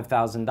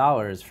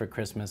 $5,000 for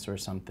Christmas or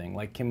something?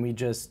 Like, can we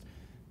just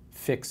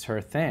fix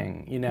her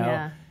thing,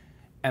 Yeah.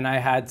 And I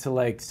had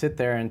to sit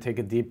there and take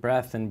a deep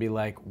breath and be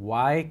like,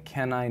 why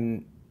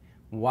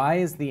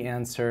is the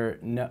answer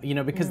no?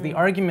 Because the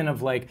argument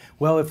of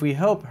well, if we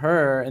help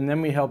her and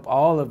then we help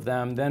all of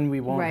them, then we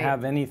won't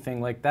have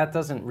anything, that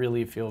doesn't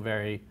really feel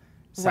very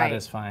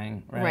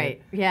satisfying, right?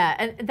 Right, yeah,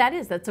 and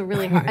that's a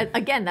really hard,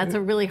 again, that's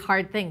a really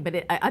hard thing,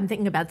 but I'm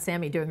thinking about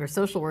Sammy doing her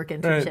social work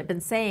internship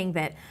and saying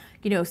that,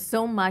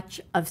 so much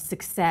of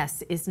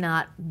success is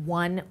not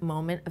one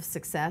moment of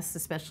success,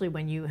 especially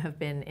when you have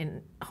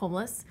been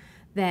homeless,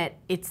 that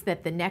it's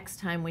that the next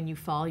time when you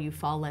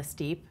fall less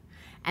deep.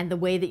 And the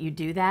way that you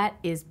do that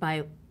is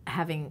by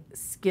having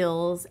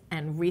skills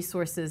and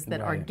resources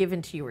that are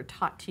given to you or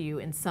taught to you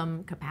in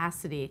some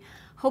capacity,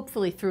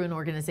 hopefully through an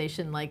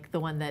organization like the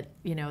one that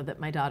that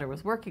my daughter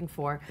was working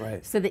for,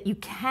 so that you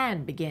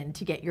can begin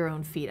to get your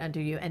own feet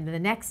under you, and the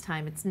next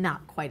time it's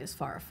not quite as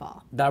far a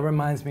fall. That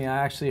reminds me, I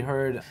actually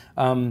heard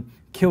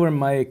Killer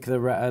Mike,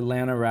 the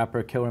Atlanta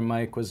rapper Killer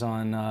Mike, was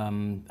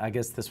on, I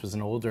guess this was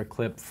an older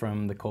clip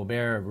from the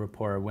Colbert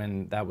Report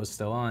when that was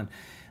still on.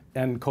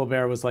 And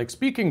Colbert was like,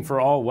 speaking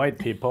for all white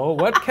people,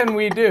 what can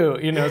we do?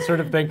 Sort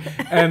of thing.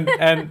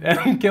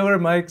 And Killer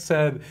Mike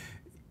said,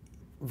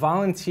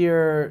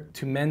 volunteer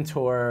to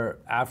mentor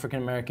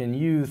African-American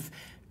youth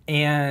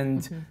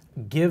and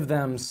give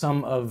them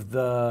some of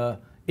the,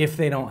 if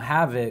they don't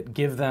have it,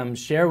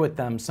 share with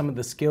them some of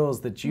the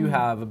skills that you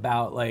have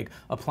about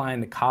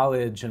applying to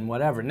college and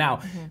whatever.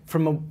 Now,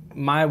 from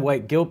my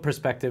white guilt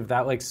perspective,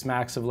 that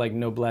smacks of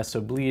noblesse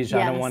oblige.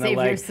 I don't want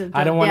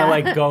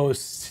to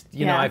ghost.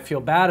 I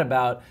feel bad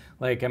about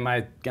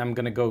I'm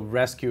gonna go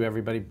rescue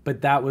everybody.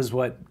 But that was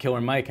what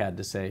Killer Mike had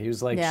to say. He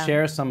was like,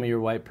 share some of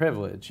your white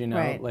privilege,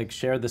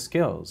 share the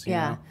skills. You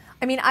know?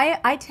 I mean,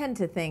 I tend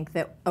to think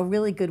that a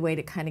really good way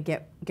to kind of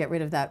get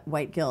rid of that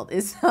white guilt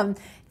is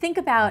think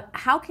about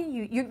how can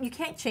you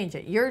can't change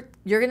it. You're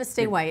going to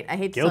stay white. I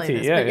hate to tell you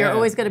this, but you're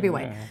always going to be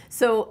white.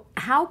 So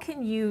how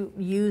can you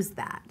use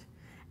that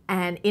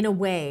and in a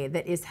way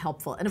that is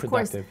helpful? And of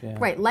course,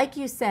 like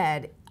you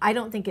said, I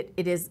don't think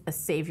it is a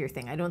savior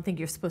thing. I don't think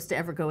you're supposed to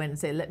ever go in and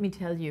say, let me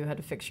tell you how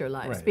to fix your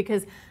lives.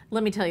 Because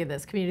let me tell you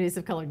this, communities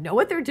of color know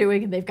what they're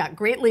doing and they've got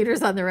great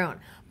leaders on their own.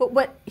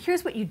 But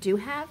here's what you do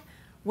have.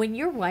 When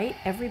you're white,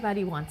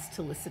 everybody wants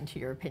to listen to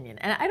your opinion.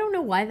 And I don't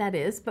know why that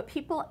is, but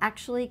people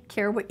actually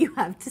care what you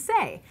have to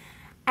say.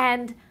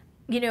 And,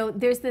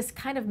 there's this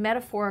kind of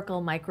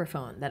metaphorical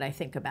microphone that I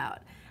think about.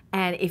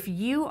 And if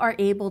you are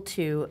able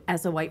to,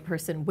 as a white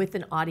person with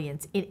an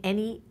audience in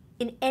any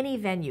in any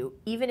venue,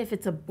 even if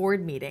it's a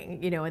board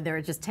meeting, and there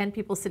are just 10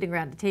 people sitting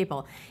around a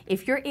table,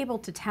 if you're able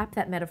to tap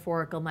that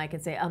metaphorical mic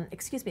and say,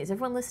 excuse me, is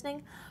everyone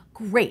listening?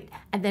 Great.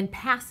 And then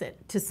pass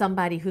it to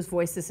somebody whose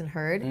voice isn't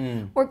heard.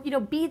 Or,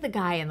 be the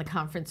guy in the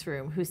conference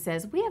room who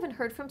says, we haven't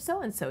heard from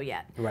so-and-so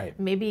yet. Right.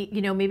 Maybe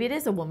it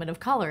is a woman of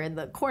color in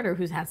the corner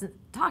who hasn't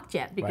talked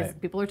yet because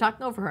people are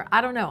talking over her.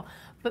 I don't know.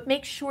 But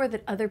make sure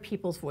that other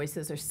people's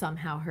voices are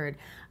somehow heard.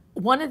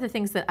 One of the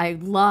things that I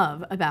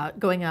love about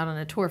going out on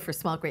a tour for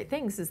Small Great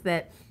Things is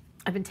that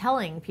I've been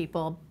telling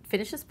people,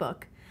 finish this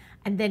book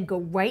and then go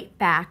right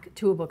back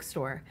to a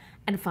bookstore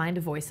and find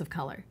a voice of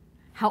color.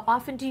 How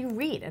often do you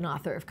read an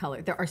author of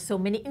color? There are so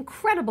many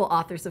incredible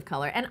authors of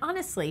color. And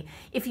honestly,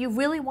 if you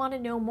really want to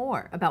know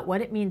more about what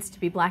it means to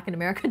be Black in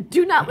America,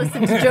 do not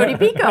listen to Jodi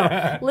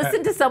Picoult.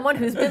 Listen to someone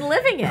who's been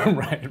living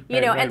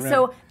it.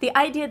 So the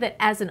idea that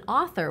as an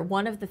author,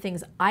 one of the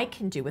things I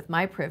can do with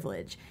my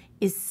privilege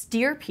is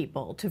steer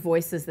people to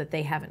voices that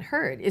they haven't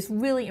heard is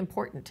really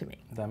important to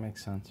me. That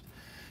makes sense.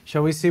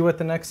 Shall we see what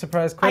the next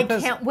surprise clip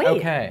is? I can't wait.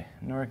 Okay,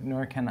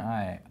 nor can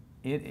I.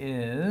 It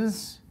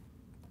is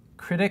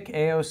critic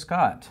A.O.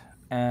 Scott,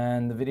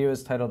 and the video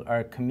is titled,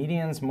 Are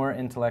Comedians More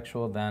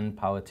Intellectual Than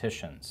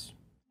Politicians?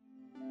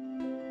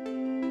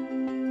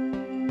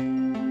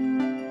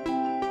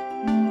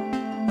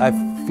 I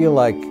feel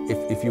like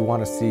if you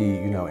want to see,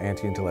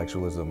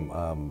 anti-intellectualism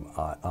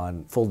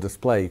on full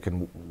display, you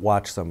can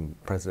watch some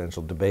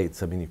presidential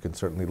debates. I mean, you can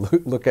certainly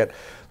look at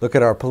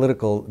our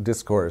political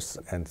discourse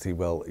and see,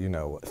 well,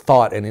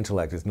 thought and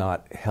intellect is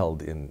not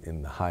held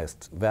in the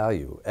highest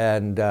value,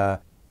 and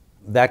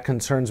that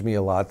concerns me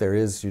a lot. There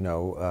is,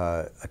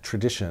 a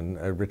tradition.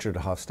 Richard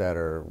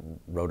Hofstadter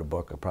wrote a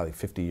book probably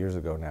 50 years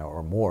ago now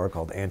or more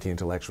called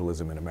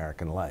Anti-Intellectualism in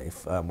American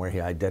Life, where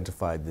he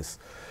identified this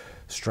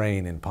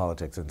strain in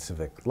politics and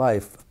civic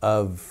life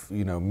of,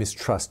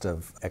 mistrust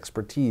of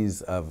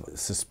expertise, of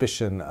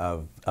suspicion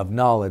of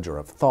knowledge or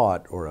of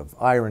thought or of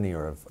irony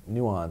or of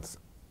nuance.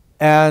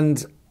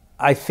 And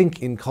I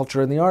think in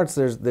culture and the arts,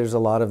 there's a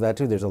lot of that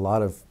too. There's a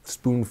lot of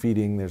spoon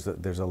feeding. There's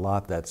a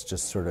lot that's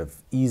just sort of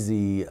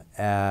easy,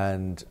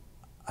 and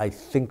I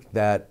think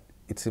that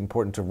it's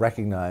important to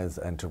recognize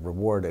and to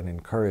reward and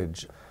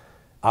encourage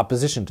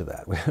opposition to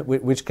that,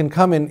 which can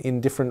come in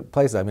different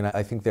places. I mean,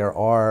 I think there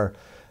are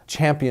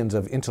champions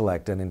of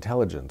intellect and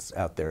intelligence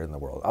out there in the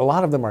world. A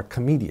lot of them are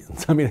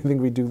comedians. I mean, I think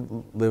we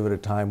do live at a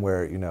time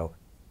where,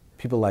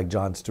 people like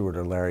Jon Stewart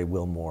or Larry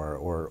Wilmore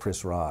or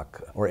Chris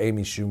Rock or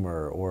Amy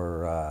Schumer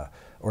or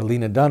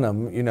Lena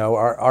Dunham,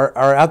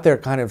 are out there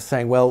kind of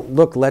saying, well,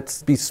 look,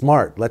 let's be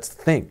smart, let's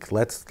think,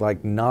 let's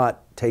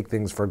not take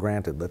things for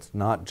granted, let's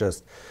not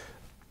just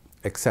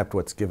accept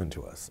what's given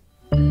to us.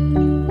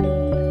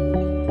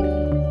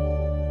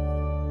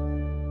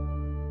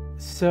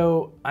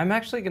 So I'm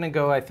actually going to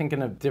go, I think,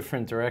 in a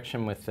different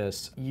direction with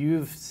this.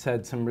 You've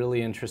said some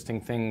really interesting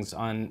things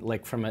on,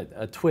 from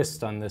a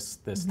twist on this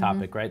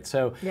topic, right?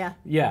 So yeah.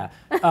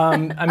 I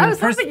mean, I was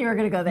hoping you were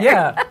going to go there.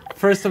 Yeah.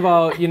 First of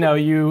all, you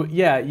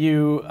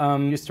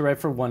used to write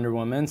for Wonder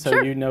Woman, so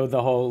sure. you know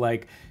the whole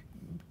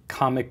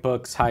comic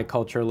books, high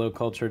culture, low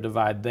culture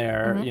divide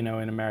there, in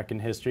American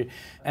history.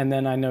 And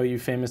then I know you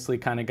famously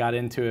kind of got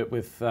into it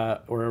with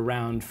or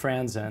around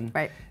Franzen.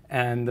 Right.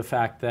 And the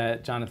fact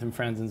that Jonathan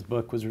Franzen's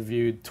book was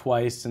reviewed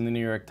twice in the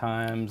New York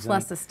Times.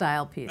 Plus a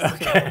style piece.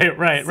 Okay,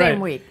 right. Same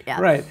week,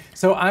 yeah. Right.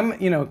 So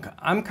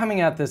I'm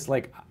coming at this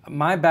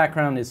my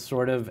background is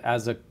sort of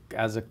as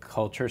a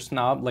culture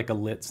snob, like a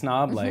lit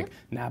snob, like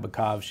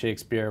Nabokov,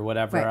 Shakespeare,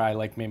 whatever. Right.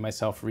 I made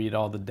myself read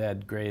all the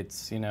dead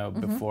greats,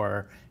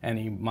 before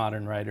any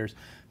modern writers.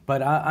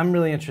 But I'm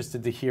really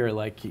interested to hear,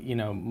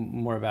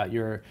 more about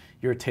your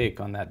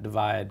take on that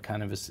divide,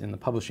 kind of in the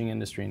publishing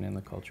industry and in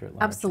the culture at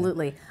large.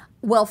 Absolutely.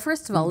 Well,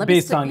 first of all,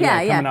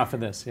 coming off of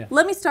this, yeah.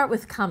 Let me start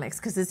with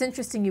comics, because it's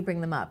interesting you bring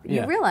them up.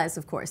 You realize,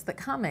 of course, that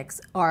comics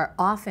are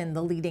often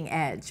the leading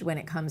edge when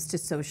it comes to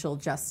social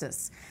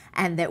justice,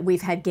 and that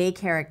we've had gay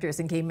characters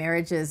and gay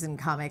marriages in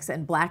comics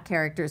and Black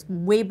characters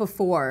way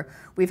before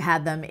we've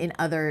had them in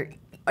other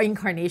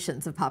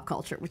incarnations of pop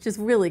culture, which is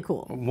really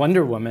cool.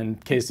 Wonder Woman,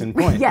 case in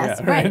point.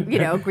 Yes, yeah,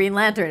 right. Green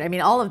Lantern. I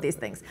mean, all of these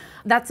things.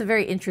 That's a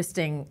very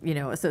interesting,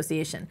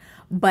 association.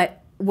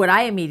 But what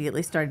I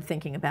immediately started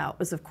thinking about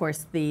was, of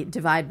course, the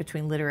divide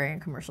between literary and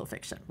commercial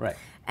fiction. Right.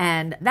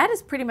 And that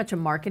is pretty much a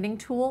marketing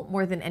tool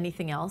more than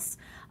anything else.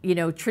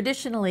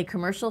 Traditionally,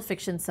 commercial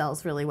fiction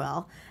sells really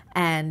well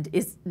and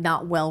is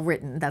not well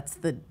written. That's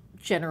the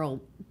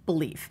general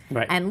belief.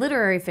 Right. And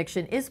literary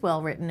fiction is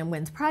well written and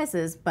wins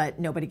prizes, but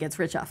nobody gets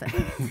rich off it.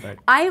 Right.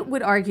 I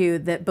would argue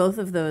that both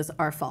of those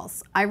are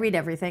false. I read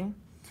everything.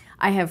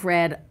 I have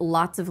read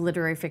lots of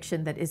literary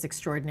fiction that is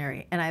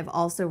extraordinary, and I've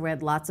also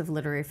read lots of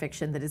literary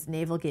fiction that is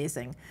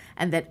navel-gazing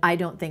and that I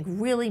don't think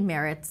really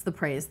merits the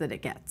praise that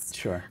it gets.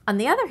 Sure. On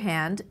the other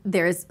hand,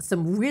 there's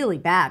some really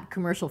bad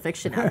commercial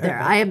fiction out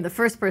there. I am the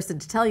first person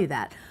to tell you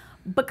that.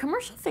 But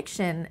commercial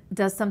fiction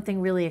does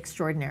something really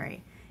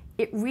extraordinary.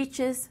 It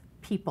reaches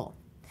people.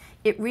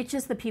 it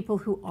reaches the people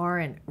who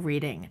aren't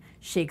reading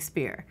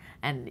Shakespeare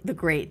and the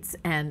greats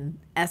and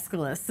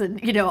Aeschylus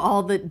and, you know,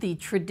 all the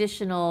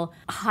traditional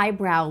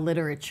highbrow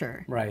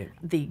literature. Right.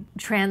 The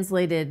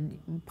translated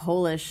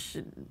Polish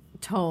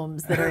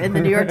tomes that are in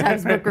the New York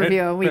Times Book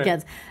Review on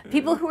weekends.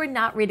 People who are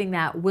not reading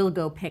that will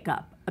go pick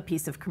up a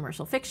piece of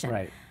commercial fiction.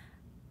 Right.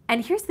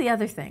 And here's the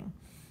other thing.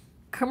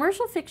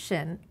 Commercial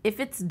fiction, if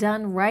it's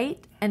done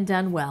right and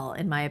done well,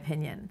 in my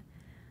opinion,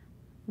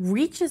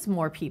 reaches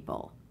more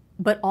people,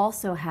 but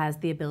also has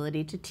the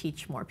ability to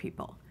teach more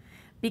people.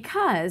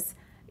 Because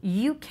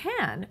you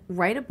can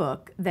write a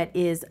book that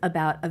is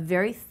about a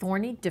very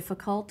thorny,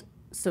 difficult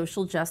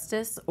social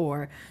justice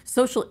or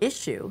social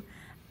issue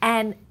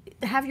and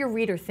have your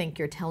reader think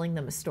you're telling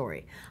them a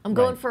story. I'm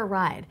going for a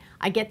ride.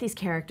 I get these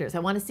characters. I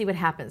want to see what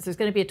happens. There's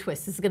going to be a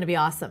twist. This is going to be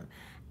awesome.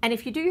 And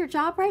if you do your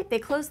job right, they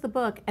close the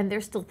book and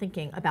they're still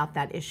thinking about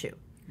that issue.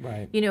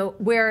 Right. You know,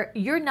 where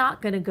you're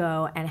not going to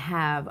go and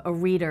have a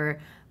reader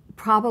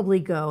probably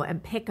go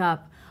and pick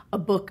up a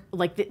book,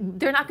 like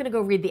they're not going to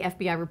go read the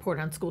FBI report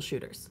on school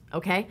shooters,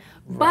 okay?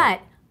 Right.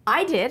 But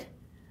I did,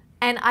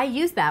 and I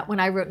used that when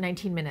I wrote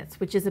 19 Minutes,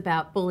 which is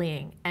about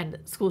bullying and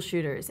school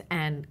shooters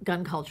and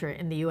gun culture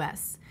in the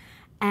US.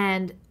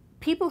 And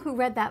people who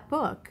read that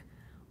book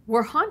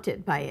were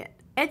haunted by it.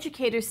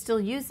 Educators still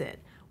use it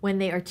when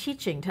they are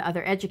teaching to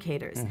other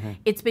educators. Mm-hmm.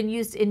 It's been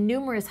used in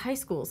numerous high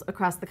schools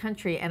across the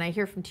country, and I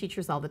hear from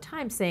teachers all the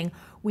time saying,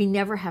 we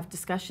never have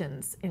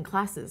discussions in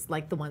classes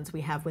like the ones we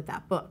have with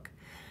that book.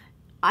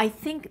 I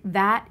think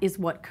that is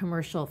what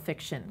commercial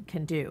fiction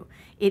can do.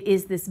 It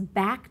is this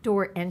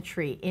backdoor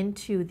entry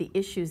into the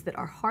issues that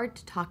are hard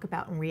to talk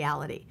about in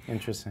reality.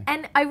 Interesting.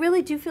 And I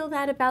really do feel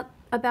that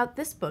about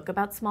this book,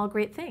 about Small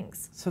Great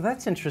Things. So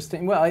that's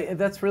interesting. Well,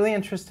 that's really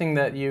interesting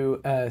that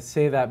you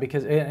say that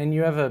because, and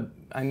you have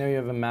I know you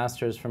have a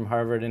master's from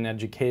Harvard in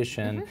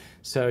education,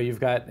 so you've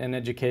got an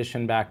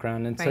education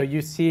background, and so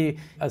you see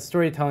a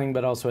storytelling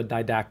but also a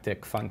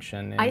didactic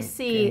function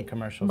in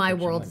commercial my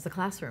fiction. world as a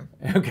classroom.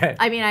 Okay.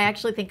 I mean, I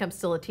actually think I'm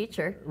still a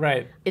teacher.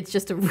 Right. It's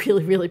just a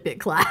really, really big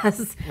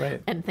class.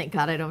 Right. And thank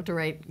God I don't have to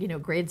write,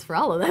 grades for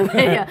all of them.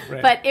 Yeah.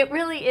 Right. But it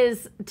really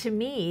is, to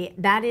me,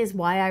 that is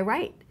why I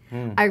write.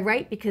 I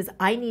write because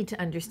I need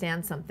to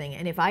understand something,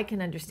 and if I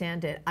can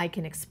understand it, I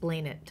can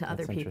explain it to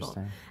other people.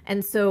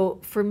 And so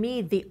for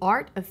me, the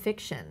art of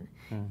fiction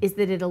is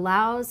that it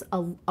allows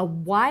a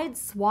wide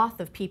swath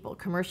of people,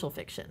 commercial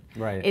fiction.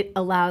 Right. It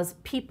allows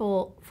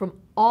people from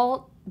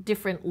all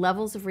different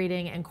levels of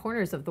reading and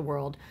corners of the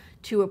world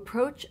to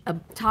approach a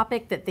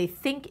topic that they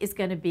think is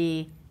going to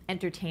be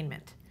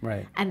entertainment,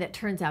 and that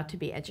turns out to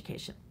be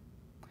education.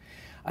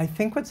 I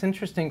think what's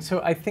interesting,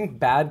 so I think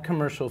bad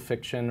commercial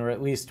fiction, or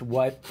at least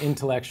what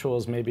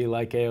intellectuals maybe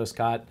like A.O.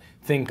 Scott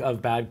think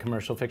of bad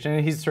commercial fiction,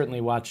 and he's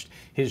certainly watched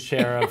his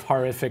share of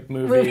horrific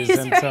movies,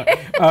 and so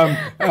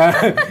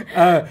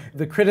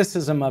the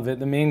criticism of it,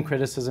 the main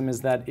criticism is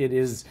that it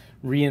is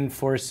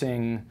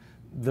reinforcing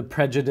the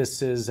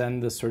prejudices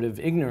and the sort of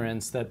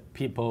ignorance that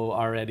people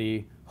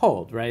already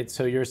hold, right?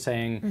 So you're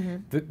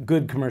saying the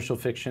good commercial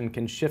fiction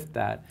can shift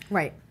that.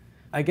 Right.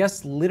 I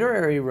guess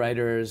literary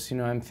writers,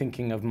 I'm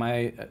thinking of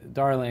my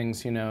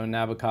darlings,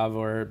 Nabokov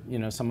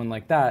or, someone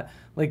like that,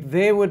 like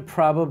they would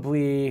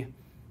probably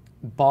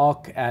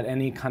balk at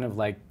any kind of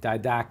like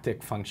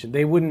didactic function.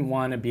 They wouldn't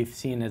want to be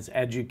seen as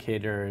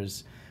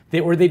educators.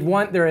 They'd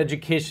want their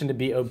education to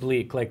be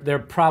oblique, like they're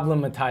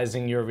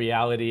problematizing your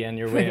reality and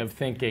your way of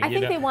thinking. I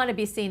think they want to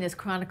be seen as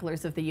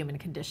chroniclers of the human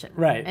condition.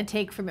 Right. And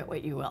take from it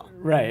what you will.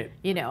 Right.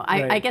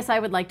 I guess I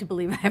would like to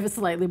believe I have a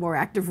slightly more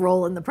active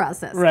role in the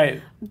process.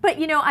 Right. But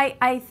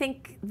I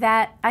think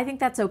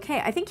that's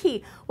okay. I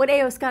think what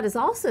A.O. Scott is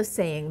also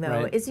saying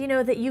though is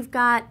that you've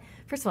got,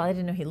 first of all, I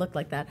didn't know he looked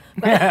like that,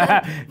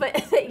 but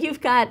that you've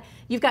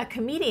got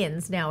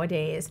comedians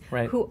nowadays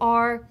who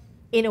are,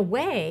 in a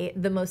way,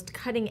 the most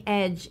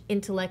cutting-edge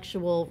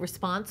intellectual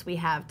response we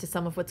have to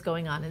some of what's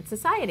going on in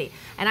society.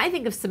 And I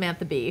think of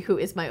Samantha Bee, who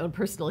is my own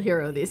personal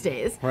hero these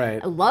days. Right.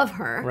 I love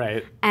her.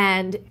 Right.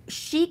 And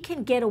she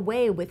can get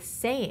away with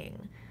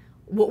saying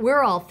what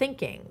we're all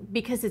thinking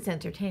because it's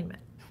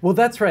entertainment. Well,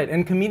 that's right,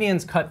 and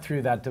comedians cut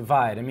through that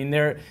divide. I mean,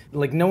 they're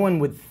like, no one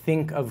would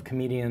think of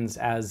comedians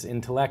as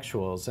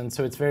intellectuals, and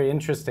so it's very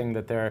interesting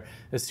that they're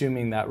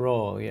assuming that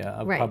role,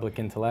 of public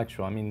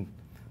intellectual. I mean,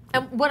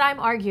 and what I'm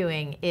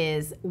arguing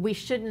is we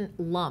shouldn't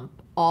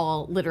lump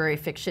all literary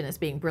fiction as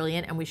being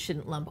brilliant, and we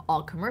shouldn't lump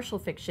all commercial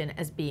fiction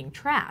as being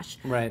trash.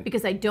 Right.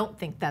 Because I don't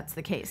think that's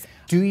the case.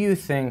 Do you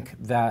think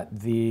that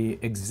the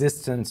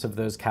existence of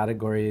those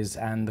categories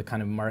and the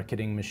kind of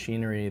marketing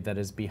machinery that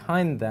is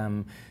behind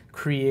them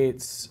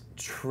creates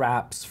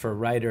traps for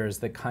writers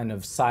that kind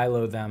of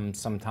silo them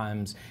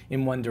sometimes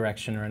in one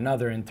direction or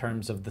another in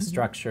terms of the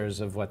structures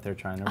of what they're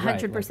trying to write?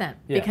 100%.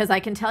 Because I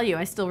can tell you,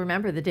 I still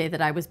remember the day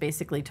that I was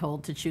basically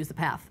told to choose a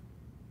path.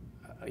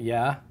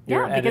 Your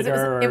because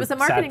editor it was a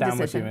marketing sat down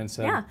decision. With you and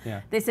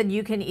said, They said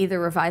you can either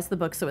revise the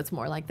book so it's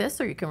more like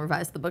this, or you can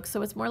revise the book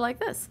so it's more like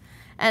this.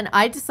 And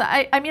I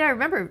decided. I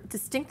remember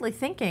distinctly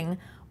thinking,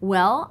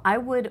 well, I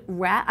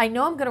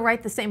know I'm going to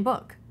write the same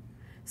book.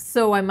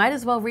 So I might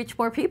as well reach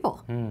more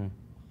people.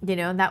 You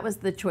know, and that was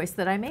the choice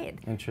that I made.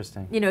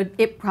 Interesting. You know,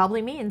 it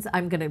probably means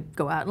I'm going to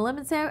go out on a limb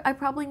and say I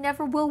probably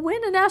never will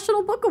win a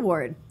National Book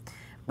Award.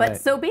 But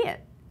so be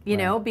it, you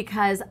know,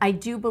 because I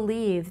do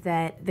believe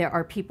that there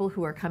are people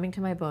who are coming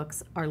to my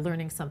books, are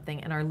learning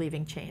something, and are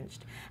leaving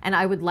changed. And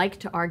I would like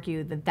to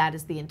argue that that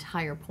is the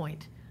entire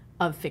point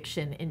of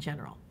fiction in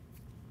general.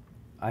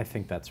 I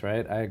think that's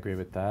right. I agree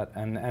with that.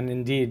 And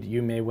indeed,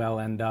 you may well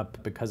end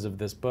up, because of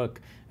this book,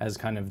 as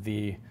kind of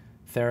the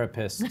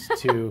therapist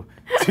to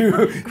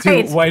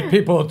white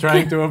people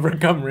trying to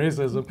overcome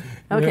racism.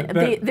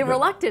 Okay, the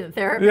reluctant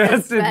therapist.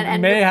 Yes, it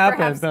may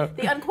happen.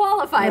 The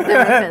unqualified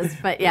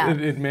therapist, but yeah.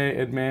 It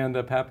may end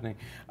up happening.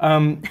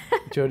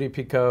 Jodi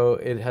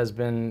Picoult, it has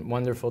been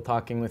wonderful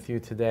talking with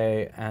you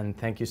today, and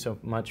thank you so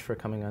much for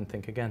coming on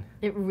Think Again.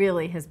 It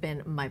really has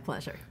been my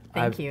pleasure.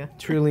 Thank you.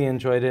 Truly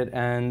enjoyed it,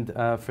 and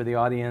for the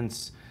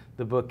audience,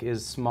 the book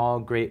is Small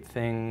Great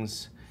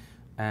Things.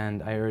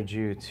 And I urge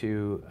you.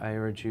 I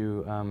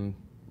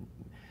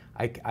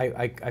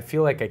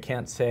feel like I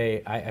can't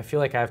say. I feel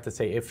like I have to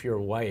say if you're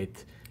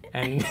white.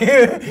 And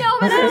no,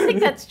 but I don't think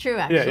that's true.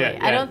 Actually,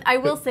 yeah. I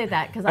will say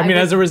that because I mean,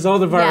 as a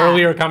result of our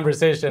earlier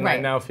conversation, right.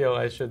 I now feel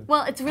I should.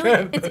 Well, it's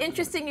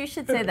interesting you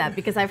should say that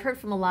because I've heard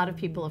from a lot of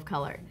people of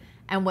color,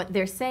 and what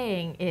they're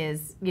saying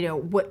is, you know,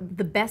 what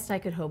the best I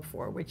could hope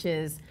for, which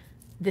is,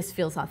 this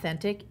feels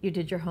authentic. You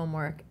did your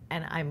homework,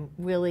 and I'm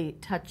really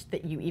touched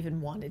that you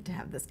even wanted to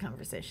have this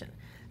conversation.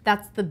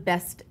 That's the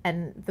best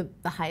and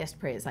the highest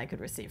praise I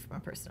could receive from a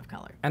person of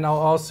color. And I'll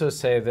also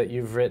say that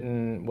you've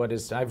written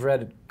I've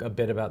read a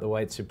bit about the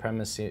white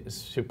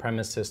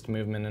supremacist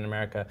movement in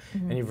America,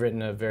 and you've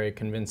written a very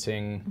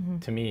convincing,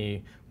 to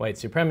me, white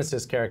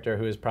supremacist character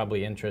who is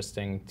probably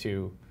interesting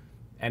to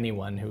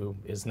anyone who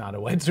is not a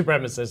white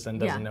supremacist and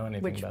doesn't know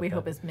anything about that. Which we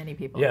hope is many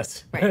people.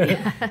 Yes. Right.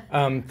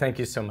 Thank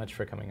you so much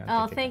for coming on.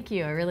 Oh, thank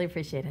you. I really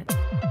appreciate it.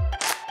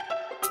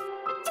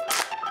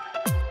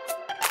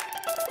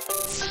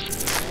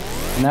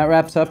 And that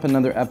wraps up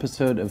another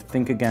episode of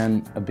Think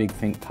Again, a Big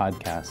Think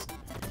podcast.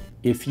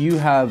 If you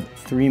have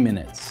 3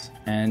 minutes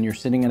and you're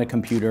sitting at a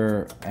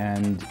computer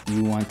and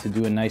you want to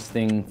do a nice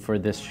thing for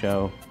this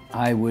show,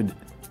 I would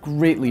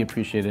greatly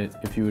appreciate it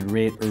if you would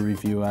rate or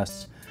review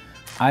us.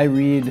 I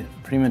read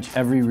pretty much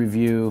every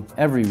review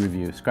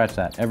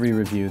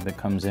that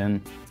comes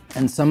in,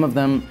 and some of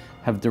them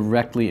have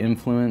directly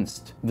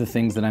influenced the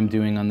things that I'm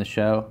doing on the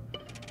show.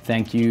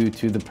 Thank you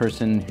to the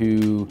person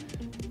who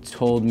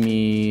told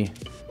me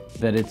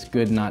that it's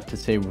good not to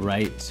say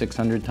right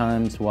 600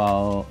 times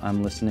while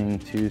I'm listening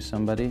to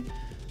somebody.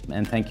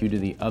 And thank you to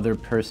the other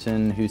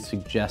person who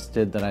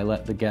suggested that I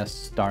let the guests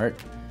start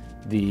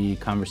the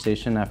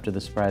conversation after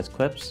the surprise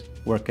clips.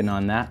 Working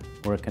on that.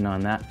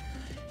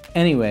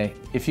 Anyway,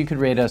 if you could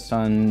rate us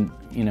on,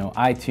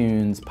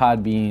 iTunes,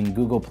 Podbean,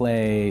 Google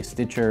Play,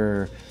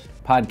 Stitcher,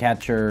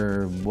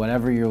 Podcatcher,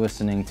 whatever you're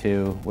listening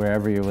to,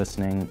 wherever you're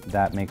listening,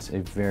 that makes a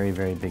very,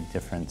 very big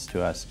difference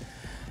to us.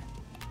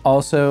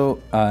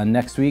 Also,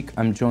 next week,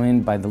 I'm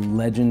joined by the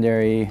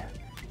legendary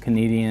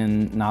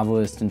Canadian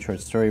novelist and short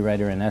story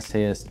writer and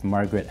essayist,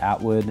 Margaret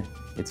Atwood.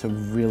 It's a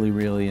really,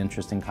 really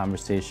interesting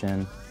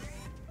conversation.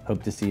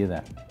 Hope to see you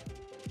then.